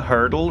 like, a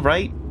hurdle,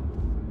 right?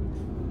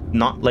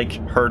 Not, like,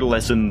 hurdle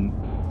as in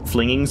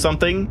flinging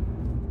something.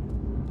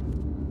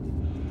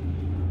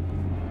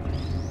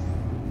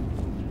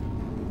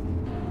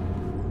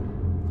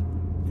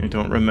 I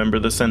don't remember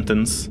the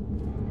sentence.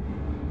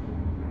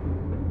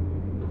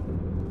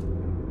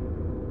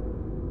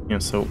 Yeah,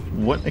 so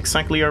what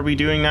exactly are we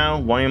doing now?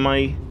 Why am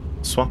I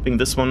swapping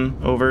this one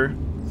over?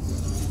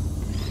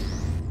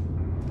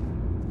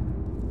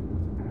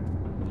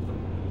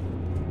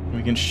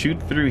 We can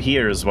shoot through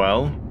here as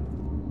well.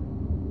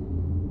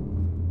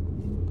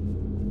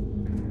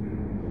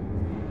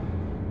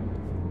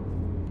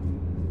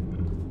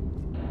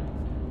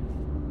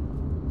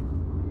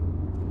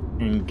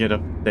 And get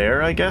up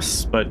there, I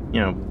guess? But,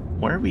 you know,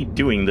 why are we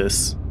doing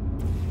this?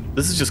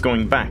 This is just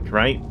going back,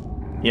 right?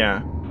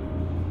 Yeah.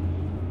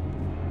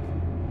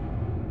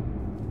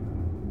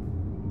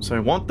 So I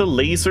want the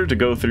laser to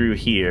go through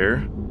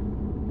here.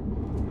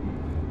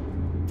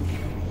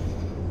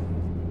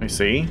 I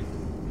see.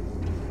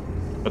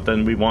 But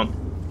then we want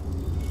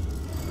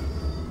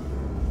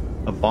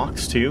a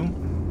box too.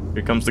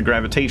 Here comes the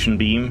gravitation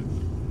beam.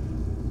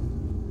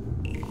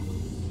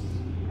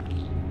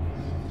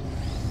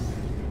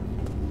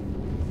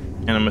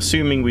 And I'm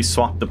assuming we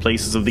swapped the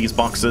places of these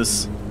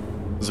boxes.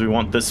 Because we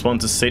want this one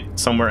to sit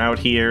somewhere out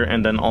here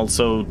and then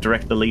also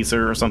direct the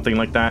laser or something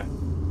like that.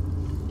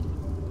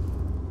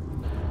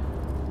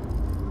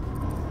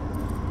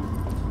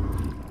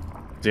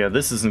 So yeah,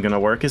 this isn't gonna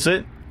work, is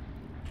it?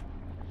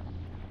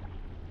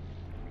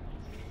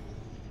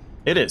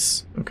 It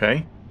is,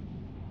 okay.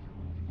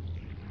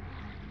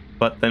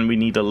 But then we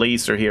need a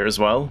laser here as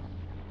well.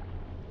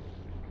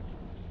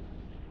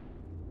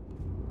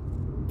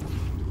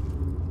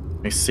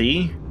 I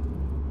see.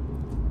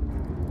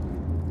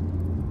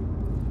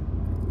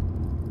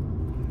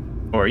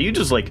 Or are you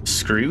just like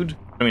screwed?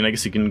 I mean, I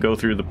guess you can go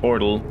through the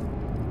portal.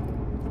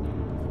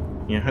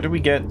 Yeah, how do we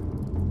get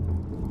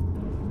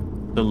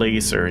the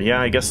laser?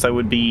 Yeah, I guess that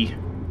would be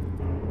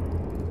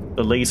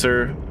the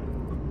laser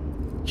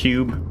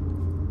cube.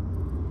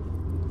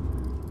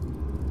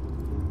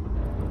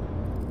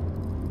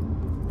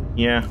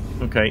 Yeah,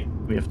 okay.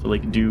 We have to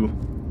like do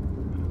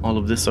all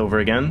of this over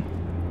again.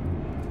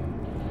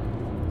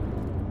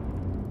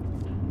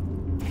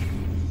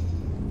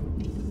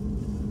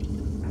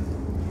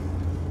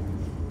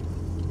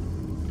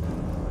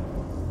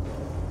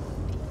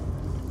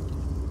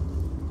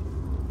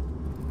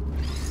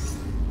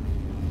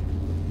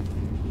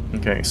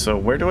 Okay, so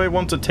where do I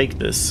want to take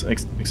this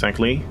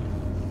exactly?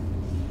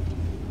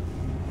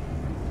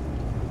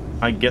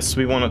 I guess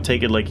we want to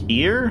take it like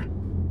here?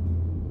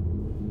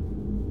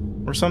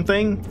 Or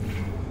something?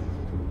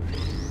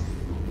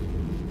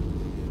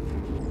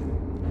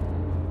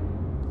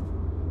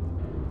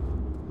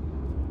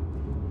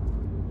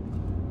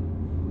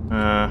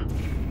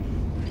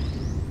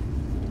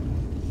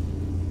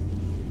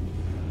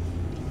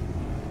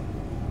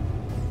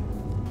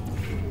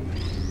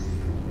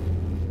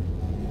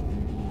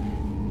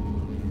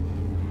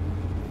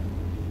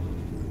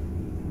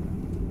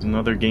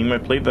 Another game I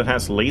played that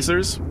has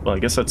lasers? Well, I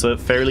guess that's a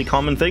fairly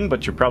common thing,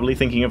 but you're probably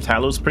thinking of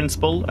Talos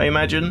Principle, I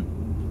imagine.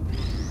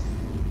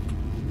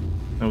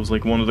 That was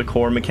like one of the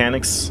core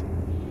mechanics.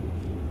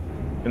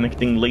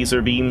 Connecting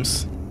laser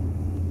beams.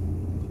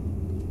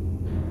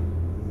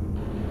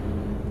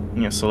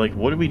 Yeah, so like,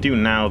 what do we do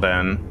now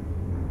then?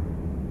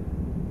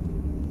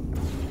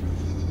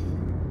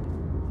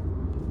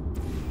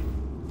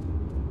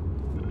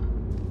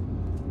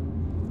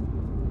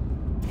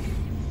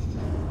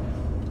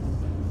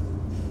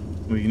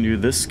 We can do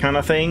this kind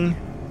of thing.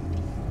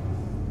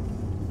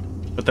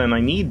 But then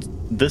I need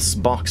this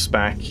box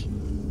back,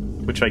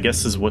 which I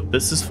guess is what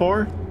this is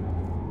for.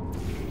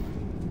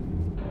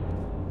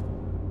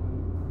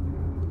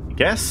 I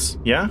guess,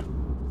 yeah.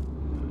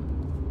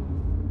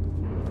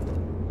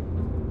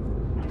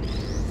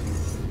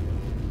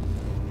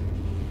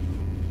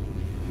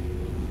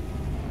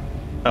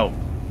 Oh,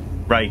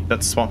 right,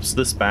 that swaps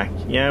this back.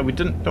 Yeah, we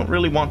don't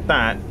really want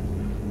that.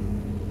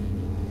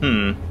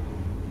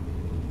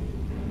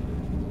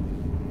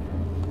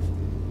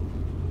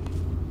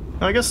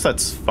 I guess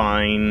that's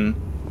fine,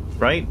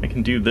 right? I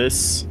can do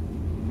this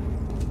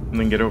and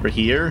then get over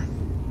here.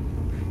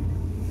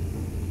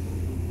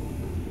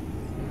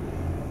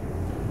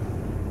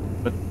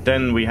 But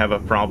then we have a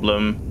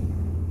problem.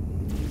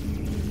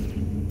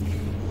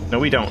 No,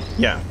 we don't.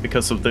 Yeah,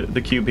 because of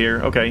the cube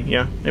here. Okay,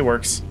 yeah, it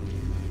works.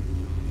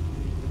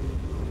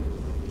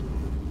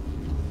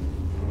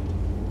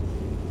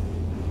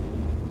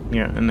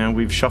 Yeah, and now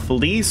we've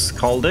shuffled these,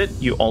 called it.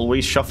 You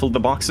always shuffle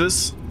the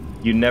boxes.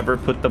 You never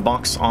put the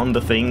box on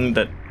the thing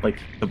that, like,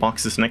 the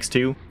box is next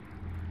to.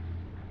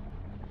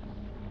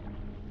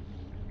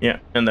 Yeah,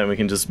 and then we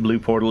can just blue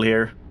portal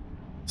here.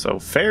 So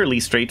fairly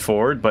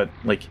straightforward, but,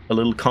 like, a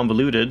little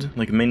convoluted,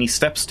 like many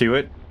steps to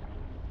it.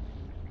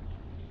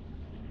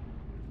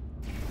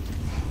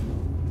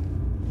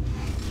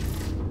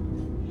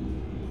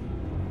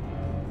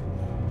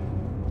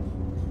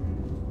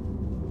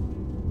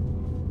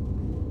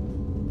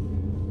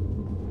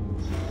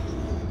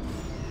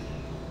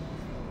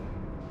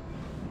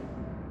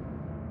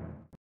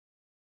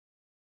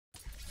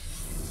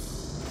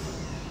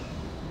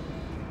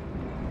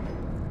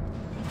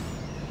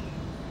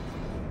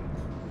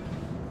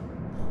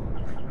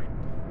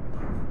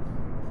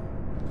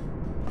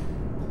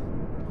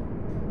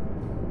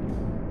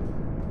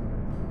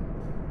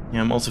 Yeah,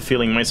 I'm also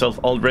feeling myself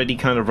already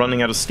kind of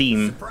running out of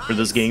steam for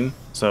this game,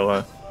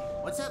 so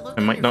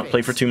I might not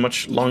play for too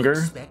much longer.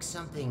 Expect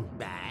something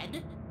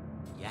bad?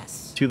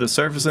 Yes. To the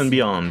surface and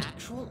beyond.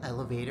 Actual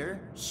elevator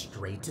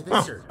straight to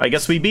the surface. I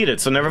guess we beat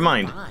it, so never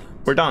mind.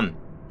 We're done.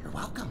 You're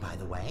welcome, by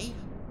the way.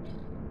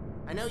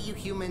 I know you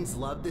humans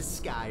love the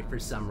sky for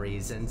some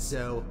reason,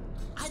 so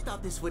I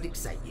thought this would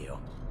excite you.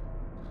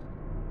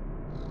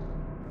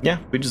 Yeah,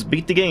 we just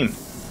beat the game.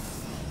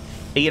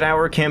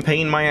 8-hour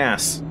campaign, my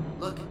ass.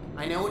 Look,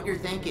 I know what you're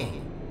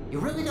thinking. You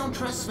really don't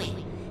trust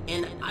me.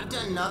 And I've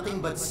done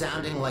nothing but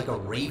sounding like a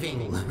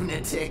raving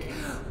lunatic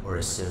or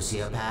a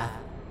sociopath.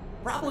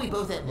 Probably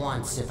both at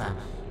once, if I'm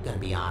gonna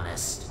be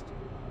honest.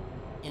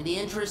 In the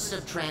interest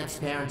of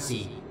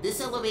transparency, this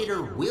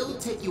elevator will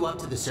take you up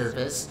to the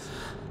surface.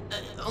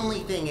 Only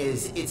thing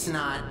is, it's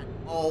not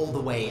all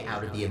the way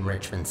out of the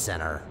enrichment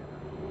center.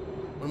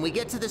 When we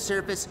get to the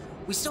surface,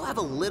 We still have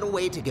a little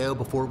way to go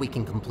before we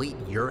can complete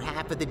your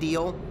half of the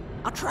deal.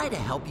 I'll try to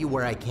help you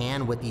where I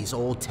can with these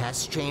old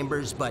test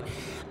chambers, but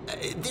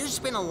there's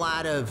been a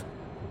lot of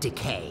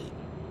decay,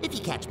 if you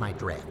catch my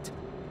drift.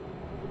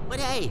 But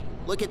hey,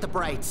 look at the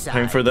bright side.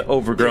 Time for the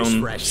overgrown There's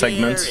fresh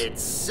segments. air,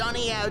 it's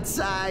sunny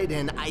outside,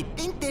 and I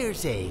think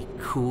there's a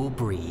cool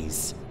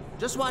breeze.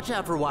 Just watch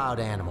out for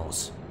wild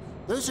animals.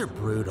 Those are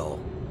brutal.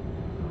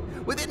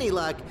 With any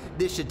luck,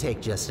 this should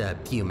take just a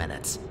few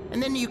minutes,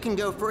 and then you can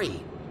go free.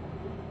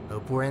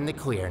 Hope we're in the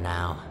clear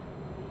now.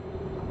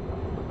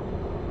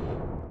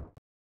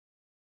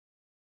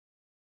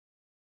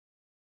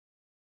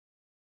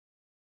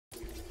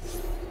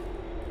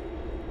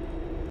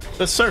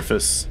 The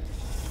surface.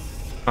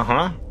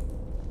 Uh-huh.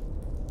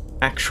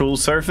 Actual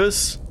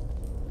surface?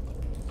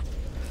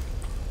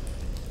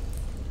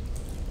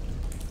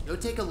 Go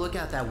take a look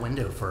out that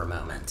window for a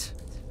moment.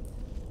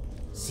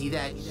 See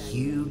that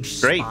huge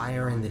Great.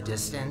 spire in the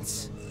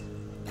distance?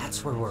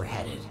 That's where we're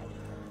headed.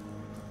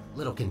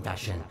 Little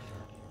confession.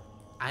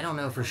 I don't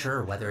know for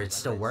sure whether it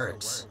still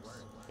works.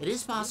 It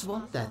is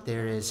possible that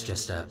there is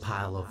just a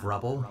pile of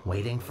rubble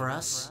waiting for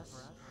us.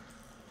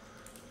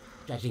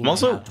 Judging by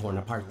how torn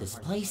apart this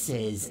place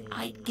is,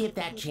 I'd give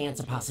that chance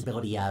a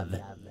possibility of...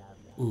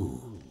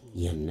 Ooh,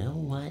 you know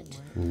what?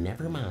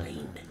 Never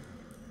mind.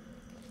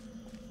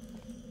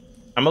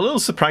 I'm a little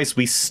surprised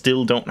we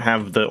still don't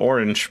have the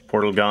orange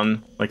portal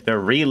gun. Like, they're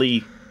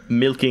really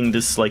milking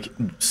this, like,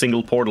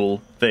 single portal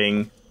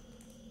thing.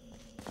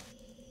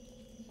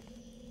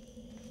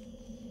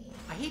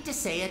 I hate to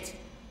say it,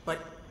 but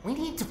we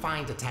need to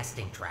find a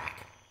testing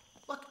track.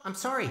 Look, I'm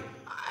sorry.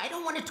 I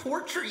don't want to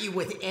torture you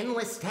with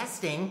endless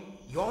testing.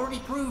 You already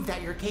proved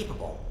that you're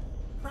capable.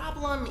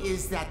 Problem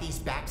is that these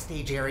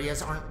backstage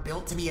areas aren't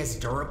built to be as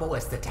durable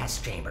as the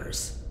test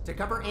chambers. To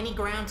cover any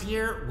ground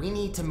here, we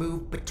need to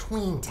move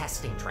between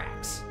testing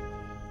tracks.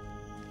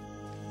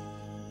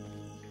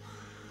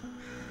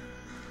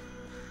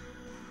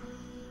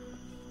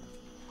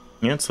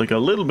 Yeah, it's like a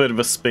little bit of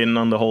a spin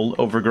on the whole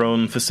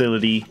overgrown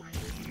facility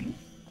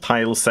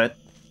tile set,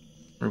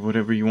 or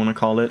whatever you want to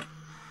call it.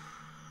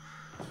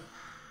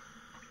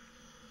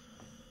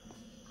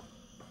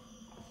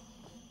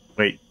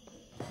 Wait.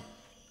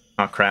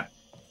 Oh crap.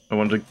 I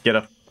wanted to get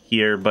up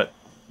here, but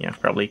yeah,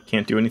 probably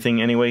can't do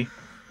anything anyway.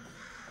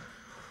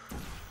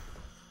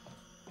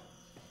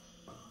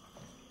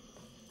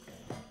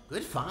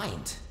 Good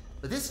find.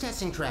 But this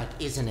testing track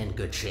isn't in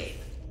good shape.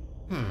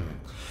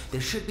 There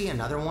should be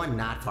another one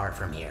not far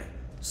from here.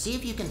 See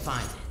if you can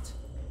find it.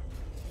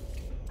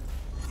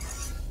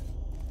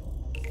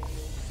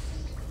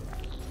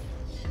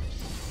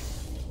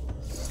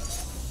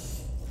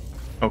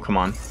 Oh, come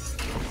on.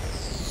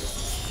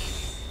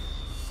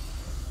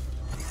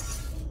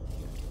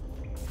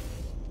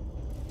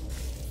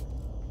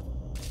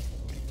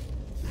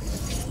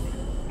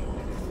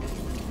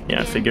 Yeah,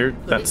 I figured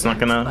that's not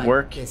gonna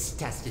work. This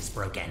test is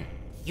broken.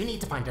 You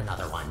need to find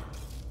another one.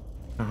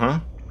 Uh-huh.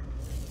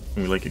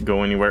 Can we, like,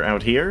 go anywhere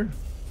out here?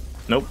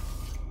 Nope.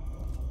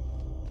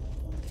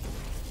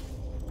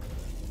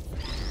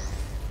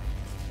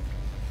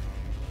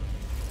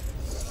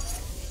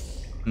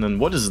 And then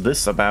what is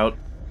this about?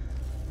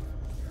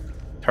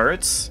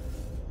 Turrets?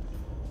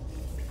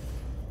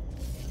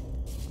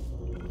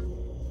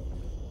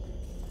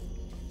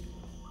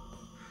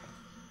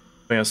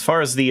 But as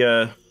far as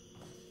the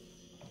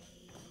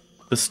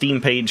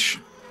Steam page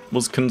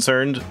was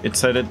concerned, it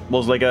said it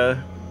was like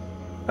an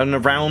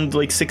around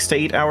like 6 to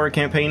 8 hour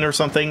campaign or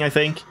something, I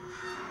think.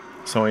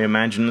 So I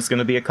imagine it's going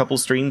to be a couple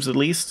streams at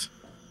least.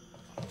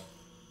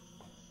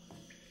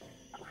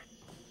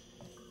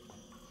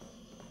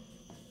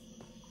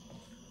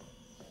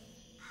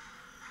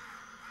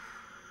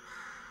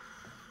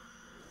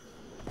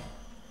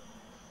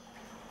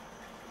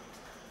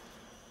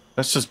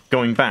 That's just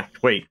going back.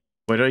 Wait,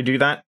 why did I do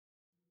that?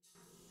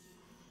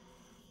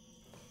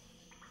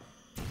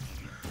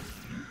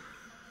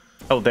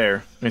 Oh,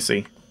 there. I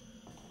see.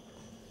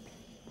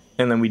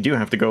 And then we do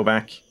have to go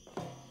back.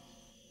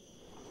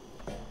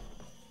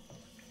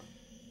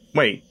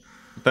 Wait.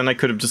 Then I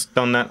could have just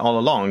done that all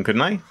along,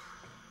 couldn't I?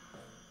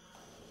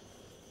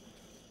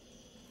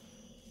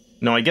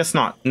 No, I guess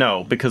not.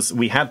 No, because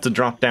we had to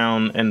drop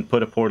down and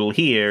put a portal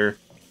here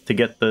to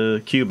get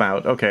the cube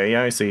out. Okay,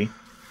 yeah, I see.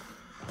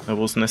 That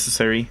was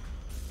necessary.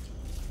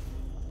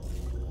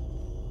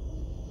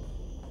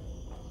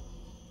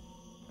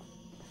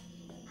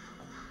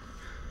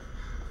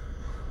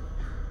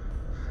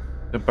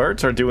 The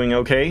birds are doing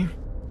okay.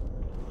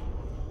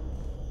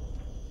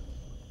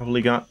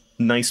 Probably got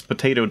nice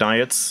potato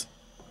diets.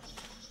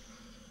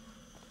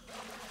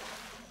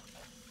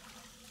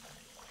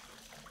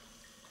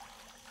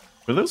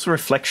 Were those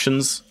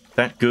reflections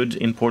that good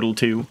in Portal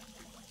 2?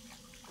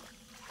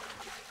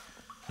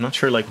 I'm not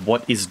sure, like,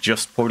 what is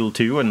just Portal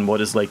 2 and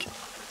what is, like,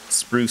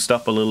 spruced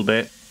up a little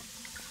bit.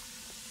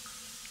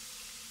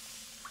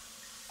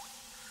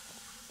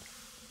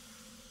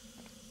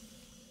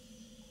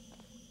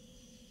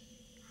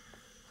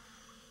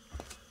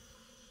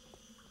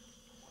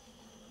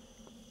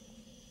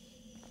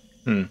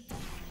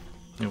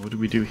 Yeah, what do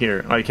we do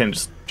here? I can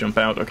just jump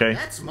out, okay.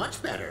 That's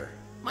much better.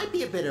 Might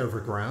be a bit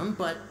overgrown,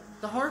 but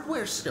the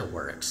hardware still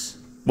works.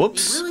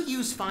 Whoops. You really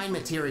use fine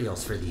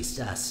materials for these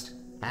tests.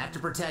 Have to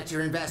protect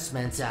your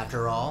investments,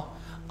 after all.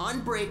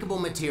 Unbreakable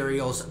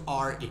materials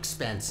are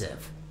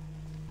expensive.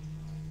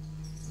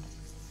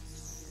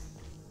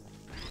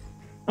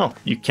 Oh,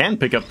 you can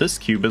pick up this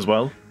cube as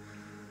well.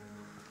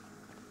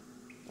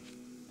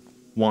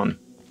 1.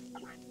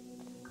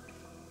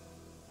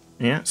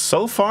 Yeah,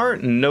 so far,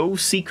 no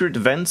secret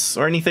vents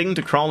or anything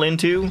to crawl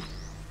into.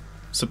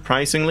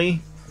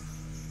 Surprisingly.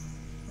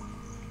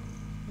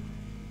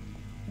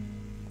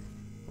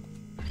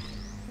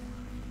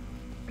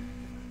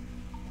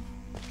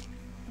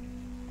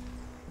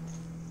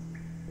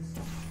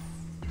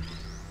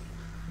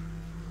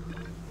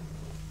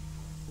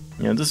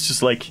 Yeah, this is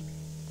just like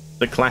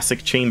the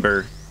classic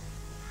chamber.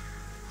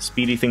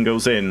 Speedy thing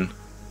goes in.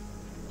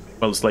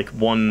 Well, it's like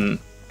one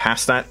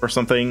past that or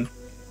something.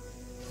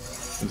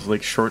 It's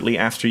like shortly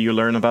after you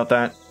learn about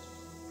that.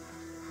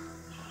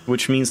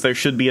 Which means there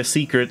should be a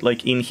secret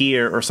like in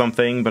here or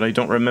something, but I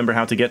don't remember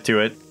how to get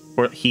to it.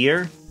 Or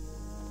here?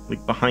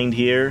 Like behind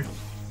here?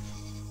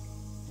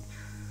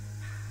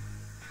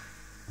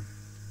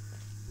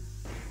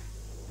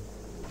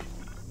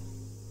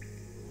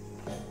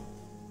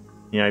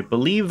 Yeah, I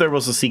believe there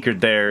was a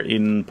secret there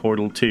in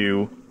Portal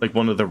 2. Like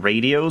one of the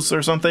radios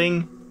or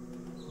something.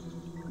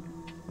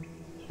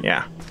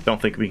 Yeah,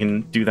 don't think we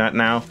can do that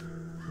now.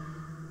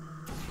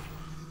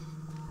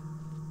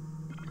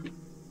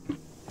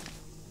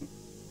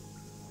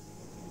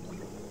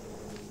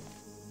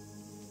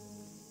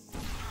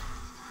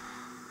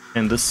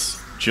 And this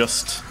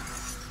just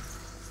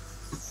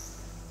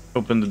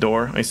opened the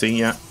door, I see,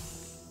 yeah.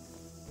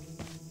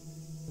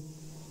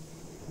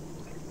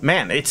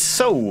 Man, it's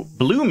so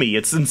bloomy,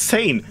 it's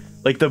insane.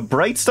 Like, the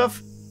bright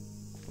stuff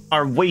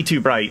are way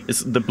too bright.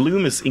 The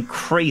bloom is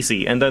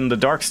crazy, and then the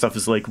dark stuff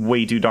is, like,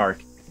 way too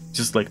dark.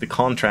 Just, like, the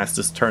contrast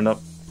is turned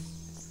up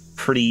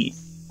pretty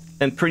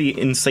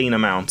insane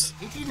amount.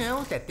 Did you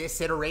know that this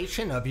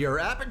iteration of your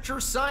Aperture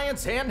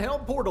Science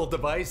handheld portal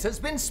device has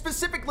been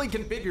specifically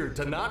configured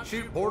to not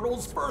shoot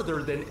portals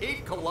further than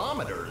 8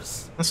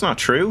 kilometers? That's not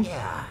true.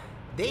 Yeah,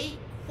 they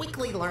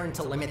quickly learned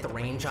to limit the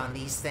range on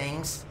these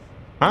things.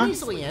 Huh? You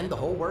easily end the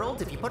whole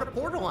world if you put a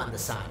portal on the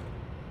sun.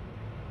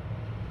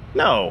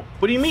 No,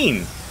 what do you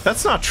mean?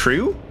 That's not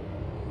true.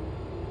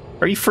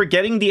 Are you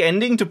forgetting the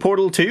ending to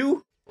Portal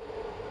 2?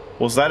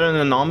 Was that an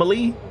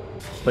anomaly?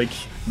 Like,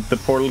 the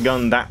portal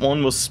gun, that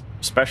one was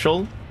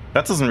special?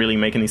 That doesn't really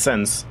make any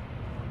sense.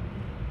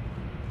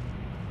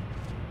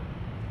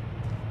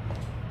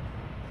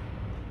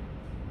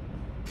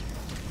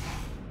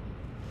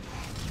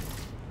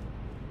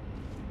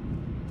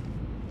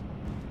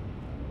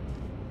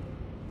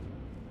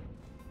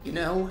 You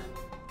know,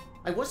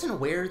 I wasn't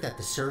aware that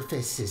the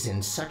surface is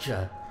in such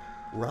a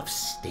rough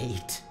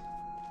state.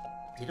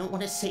 Didn't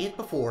want to say it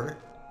before,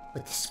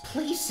 but this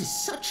place is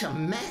such a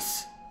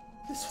mess.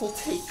 This will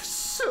take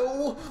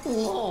so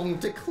long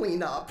to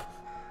clean up.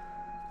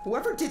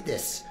 Whoever did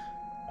this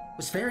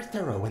was very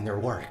thorough in their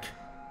work.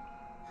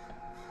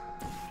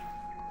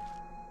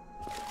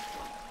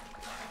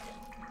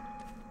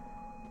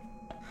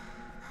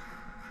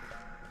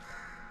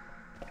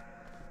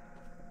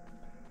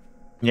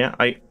 Yeah,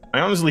 I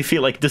honestly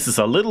feel like this is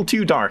a little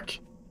too dark,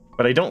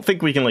 but I don't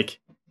think we can, like,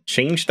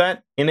 change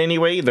that in any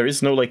way. There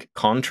is no, like,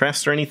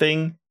 contrast or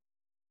anything.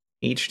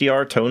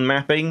 HDR tone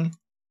mapping.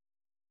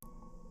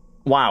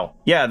 Wow.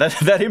 Yeah,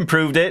 that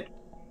improved it.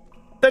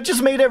 That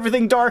just made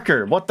everything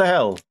darker. What the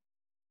hell?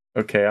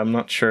 Okay, I'm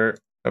not sure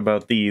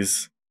about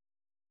these.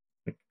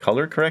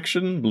 Color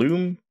correction?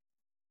 Bloom?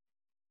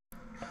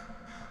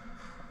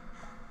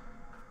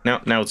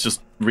 Now it's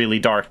just really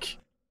dark.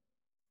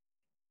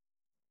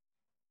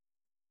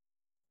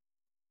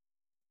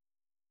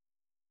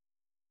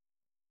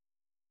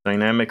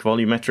 Dynamic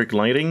volumetric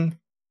lighting?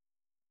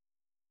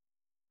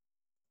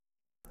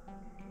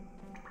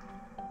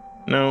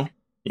 No.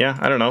 Yeah,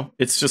 I don't know.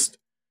 It's just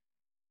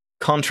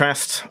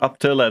contrast up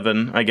to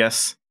 11, I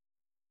guess.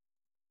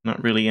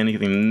 Not really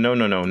anything. No,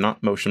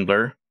 not motion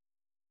blur.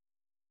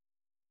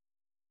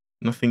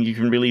 Nothing you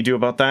can really do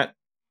about that.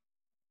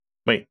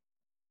 Wait.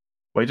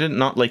 Why did it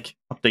not, like,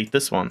 update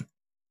this one?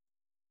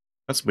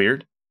 That's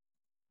weird.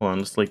 Hold on,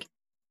 let's, like,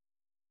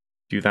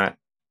 do that.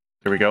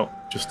 There we go.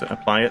 Just to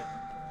apply it.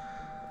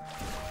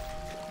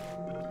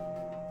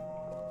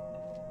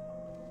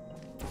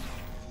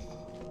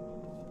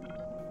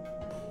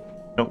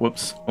 Oh,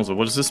 whoops. Also,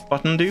 what does this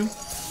button do?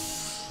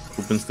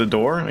 Opens the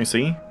door, I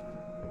see.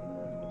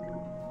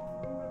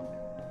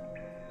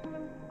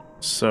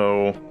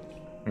 So,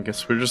 I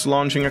guess we're just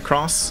launching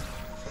across.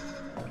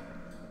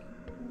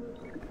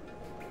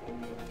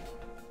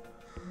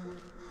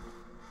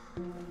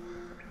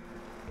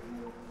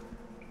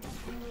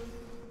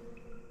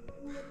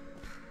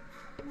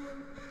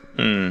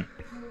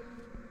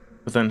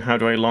 But then how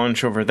do I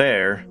launch over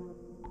there?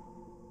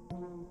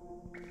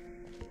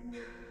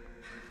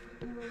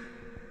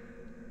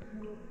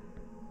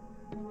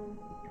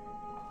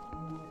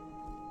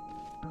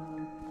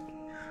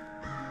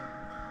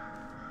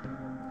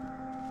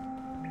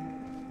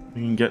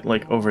 can get,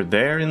 like, over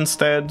there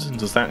instead.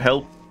 Does that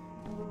help?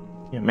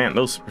 Yeah, man,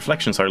 those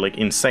reflections are, like,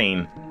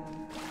 insane.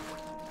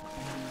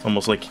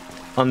 Almost, like,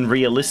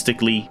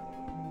 unrealistically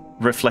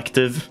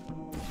reflective.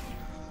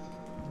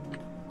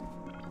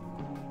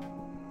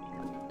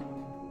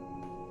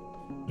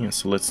 Yeah,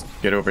 so let's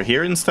get over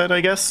here instead,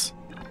 I guess.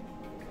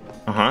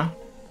 Uh-huh.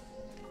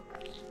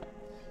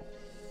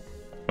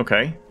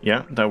 Okay,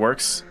 yeah, that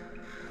works.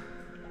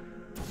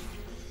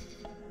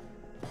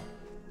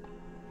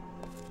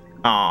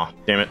 Ah,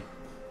 damn it.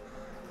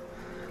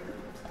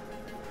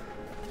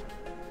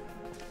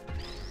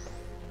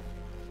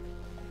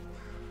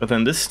 But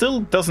then this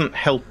still doesn't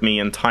help me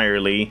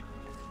entirely.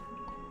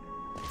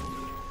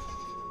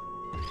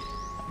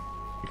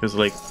 Because,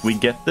 like, we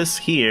get this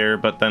here,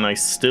 but then I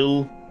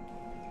still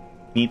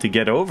need to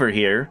get over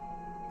here.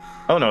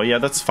 Oh no, yeah,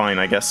 that's fine,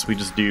 I guess. We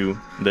just do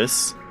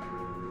this.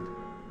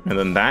 And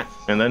then that,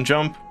 and then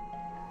jump.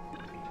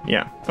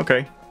 Yeah,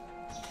 okay.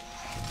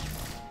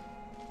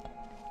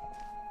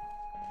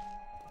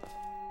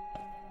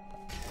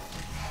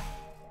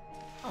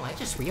 Oh, I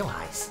just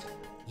realized.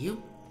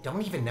 You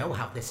don't even know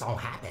how this all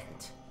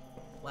happened.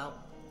 Well,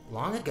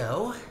 long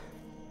ago,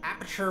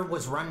 Aperture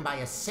was run by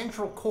a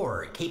central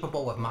core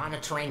capable of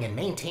monitoring and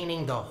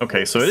maintaining the whole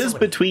Okay, so it is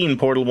facility. between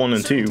Portal 1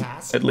 and 2,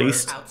 at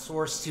least.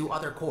 Outsourced to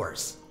other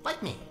cores,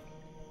 like me.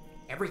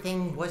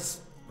 Everything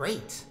was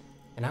great,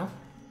 you know?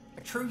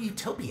 A true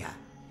utopia.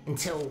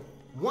 Until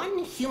one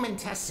human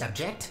test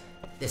subject,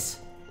 this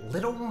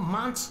little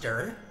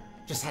monster,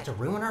 just had to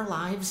ruin our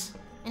lives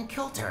and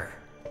killed her.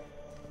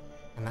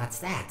 And that's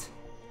that.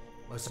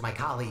 Most of my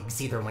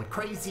colleagues either went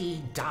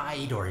crazy,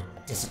 died, or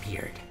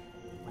disappeared.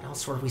 What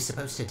else were we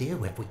supposed to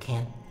do if we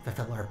can't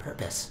fulfill our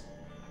purpose?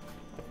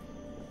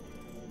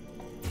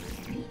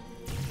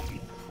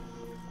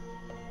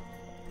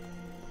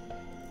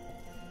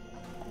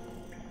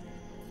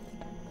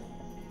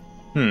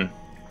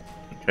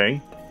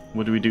 Okay,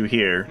 what do we do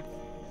here?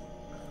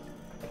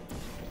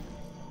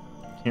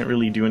 Can't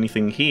really do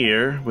anything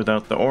here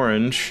without the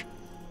orange.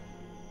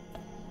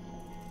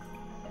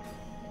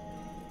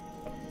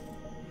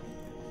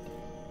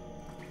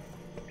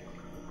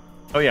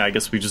 Oh yeah, I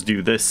guess we just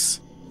do this.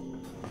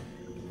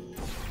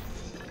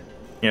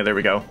 Yeah, there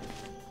we go.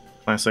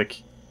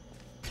 Classic.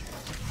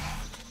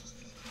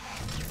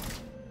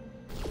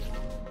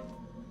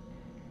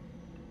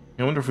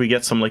 I wonder if we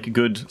get some, like, a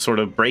good sort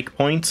of break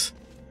point.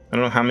 I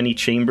don't know how many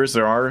chambers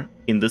there are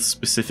in this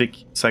specific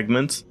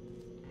segment.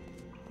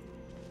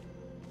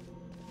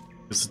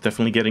 This is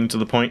definitely getting to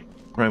the point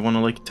where I want to,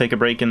 like, take a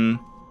break and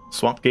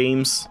swap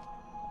games.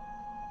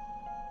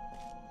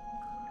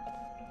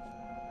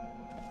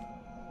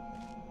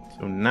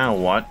 So now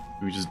what?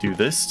 Do we just do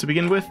this to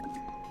begin with?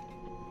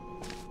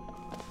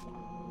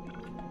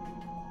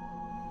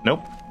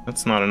 Nope,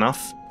 that's not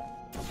enough.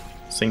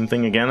 Same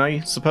thing again,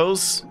 I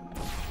suppose?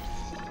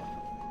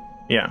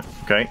 Yeah,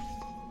 okay.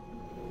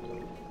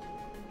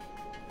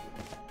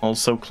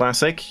 Also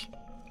classic.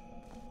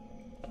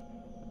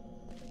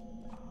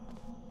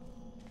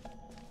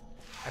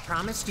 I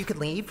promised you could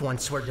leave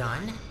once we're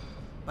done,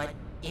 but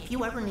if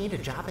you ever need a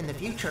job in the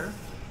future,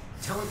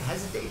 don't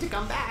hesitate to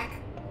come back.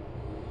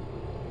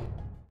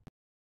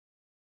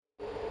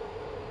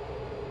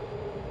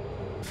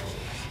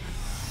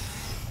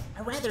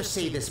 I'd rather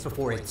say this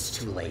before it's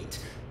too late.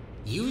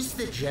 Use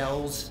the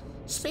gels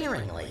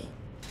sparingly.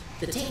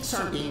 The tanks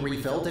aren't being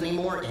refilled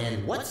anymore,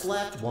 and what's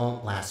left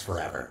won't last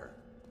forever.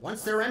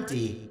 Once they're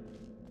empty,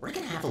 we're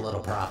gonna have a little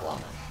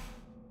problem.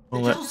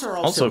 Well, The gels are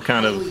also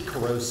kind of highly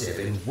corrosive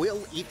and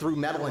will eat through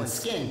metal and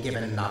skin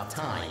given enough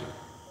time.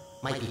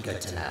 Might be good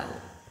to know.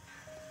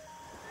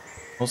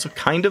 also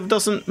kind of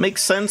doesn't make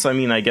sense. I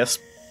mean, I guess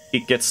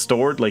it gets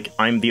stored, like,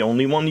 I'm the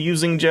only one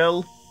using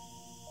gel,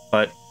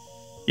 but,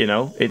 you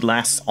know, it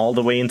lasts all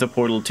the way into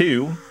Portal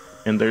 2,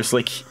 and there's,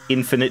 like,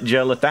 infinite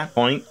gel at that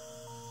point.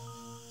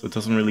 So it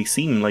doesn't really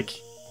seem like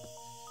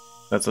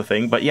that's a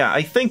thing. But yeah,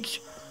 I think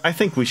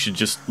we should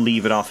just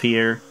leave it off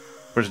here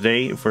for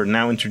today. If we're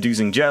now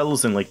introducing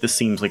gels, and, like, this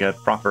seems like a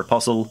proper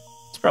puzzle,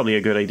 it's probably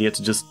a good idea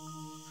to just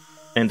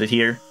end it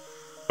here.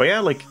 But yeah,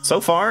 like, so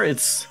far,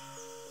 it's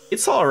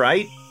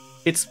alright.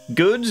 It's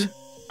good.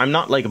 I'm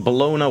not, like,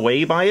 blown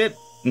away by it.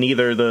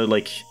 Neither the,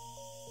 like,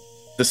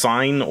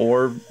 design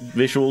or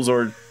visuals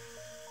or,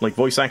 like,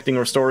 voice acting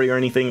or story or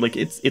anything. Like,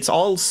 it's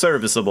all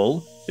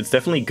serviceable. It's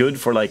definitely good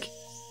for, like,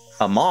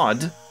 a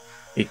mod.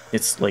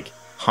 It's, like,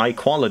 high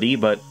quality,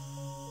 but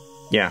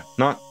yeah,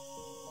 not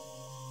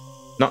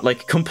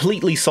like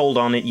completely sold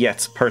on it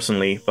yet,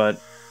 personally.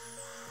 But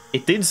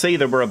it did say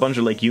there were a bunch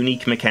of, like,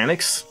 unique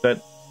mechanics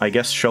that I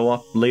guess show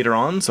up later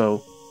on,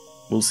 so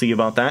we'll see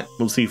about that.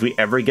 We'll see if we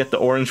ever get the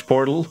orange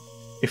portal,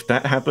 if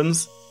that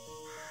happens.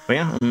 But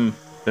yeah, I'm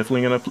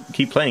definitely gonna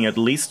keep playing it at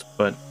least,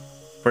 but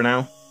for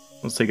now,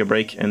 let's take a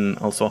break and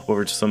I'll swap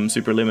over to some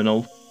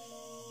Superliminal.